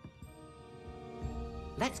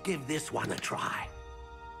 Let's give this one a try.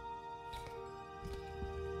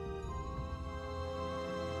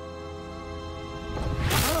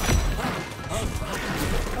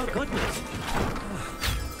 Oh, goodness.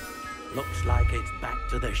 Looks like it's back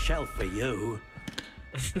to the shelf for you.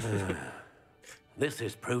 This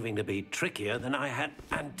is proving to be trickier than I had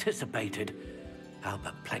anticipated. How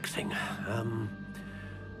perplexing.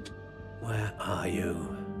 Where are you?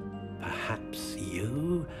 Perhaps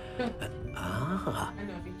you?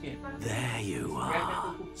 There you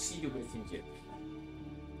are.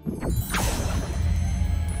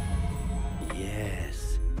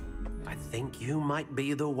 Yes, I think you might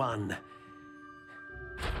be the one.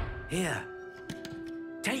 Here,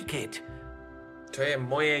 take it. To je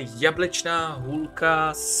moje jablečná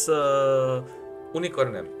hůlka s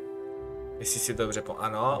unikornem. Jestli si to dobře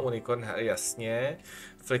ano, unikorn, jasně.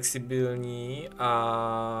 Flexibilní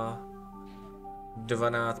a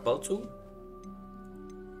 12 palců.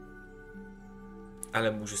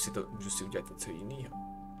 Ale můžu si udělat něco jiného.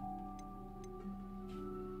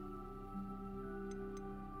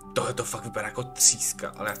 Tohle to fakt vypadá jako tříska,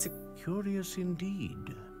 ale já chci... Curious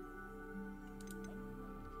indeed.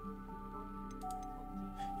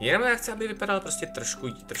 Jenom já chci, aby vypadal prostě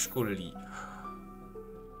trošku líp.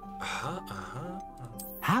 Aha.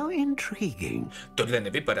 How intriguing. Tohle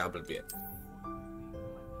nevypadá blbě.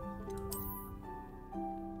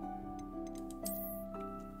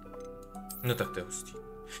 No tak to je hustý.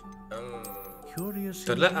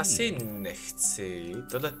 Tohle asi nechci,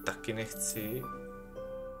 tohle taky nechci.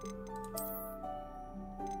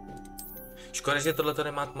 Škoda, že tohle to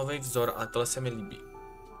nemá tmavý vzor, ale tohle se mi líbí.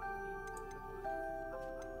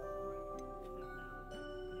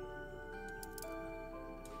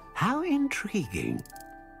 How intriguing.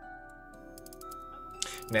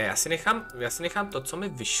 Ne, já si nechám to, co mi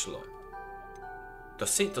vyšlo.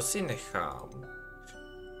 To si nechám.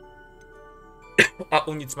 A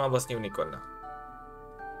uvnitř mám vlastně unikorna.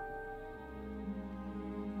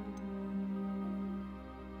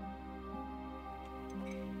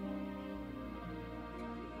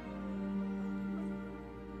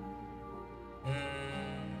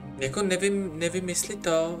 Jako nevím jestli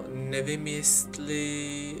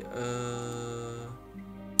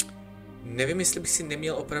nevím jestli bych si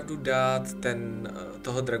neměl opravdu dát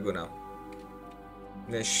toho dragona.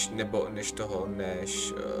 Než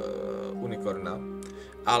unikorna.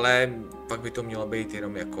 Ale pak by to mělo být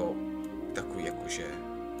jenom jako takový jakože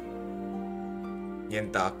jen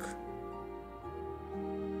tak.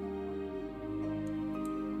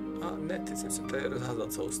 A ne, teď jsem se tady rozházal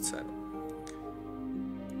celou scénu.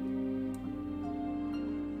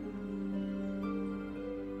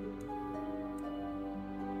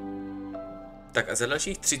 Tak a za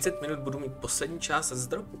dalších 30 minut budu mít poslední část z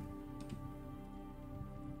dropu.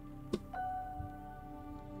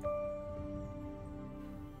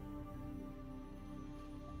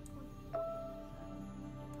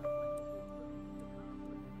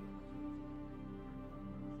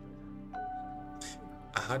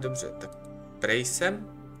 Aha, dobře, tak prej jsem...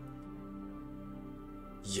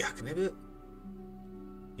 Jak nebyl?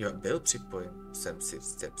 Jo, byl připojen, jsem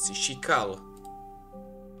si šíkal.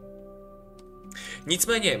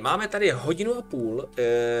 Nicméně, máme tady 1,5 hodiny.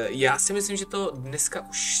 Já si myslím, že to dneska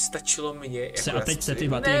už stačilo mně. Jako a teď se ty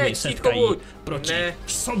baterie setkají proti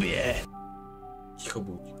sobě. Ticho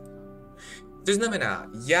buď. To znamená,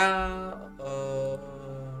 já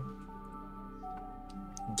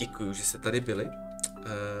děkuju, že jste tady byli.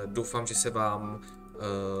 Doufám, že se vám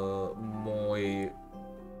můj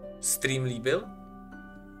stream líbil.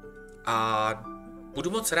 A budu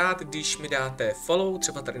moc rád, když mi dáte follow,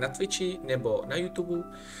 třeba tady na Twitchi nebo na YouTube.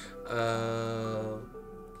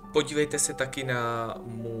 Podívejte se taky na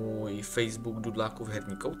můj můj Facebook Dudlákův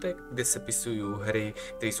herní Koutek, kde sepisuju hry,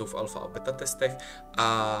 které jsou v alfa a beta testech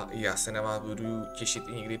a já se na vás budu těšit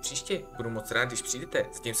i někdy příště. Budu moc rád, když přijdete.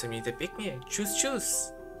 Zatím se mějte pěkně. Čus,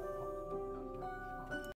 čus!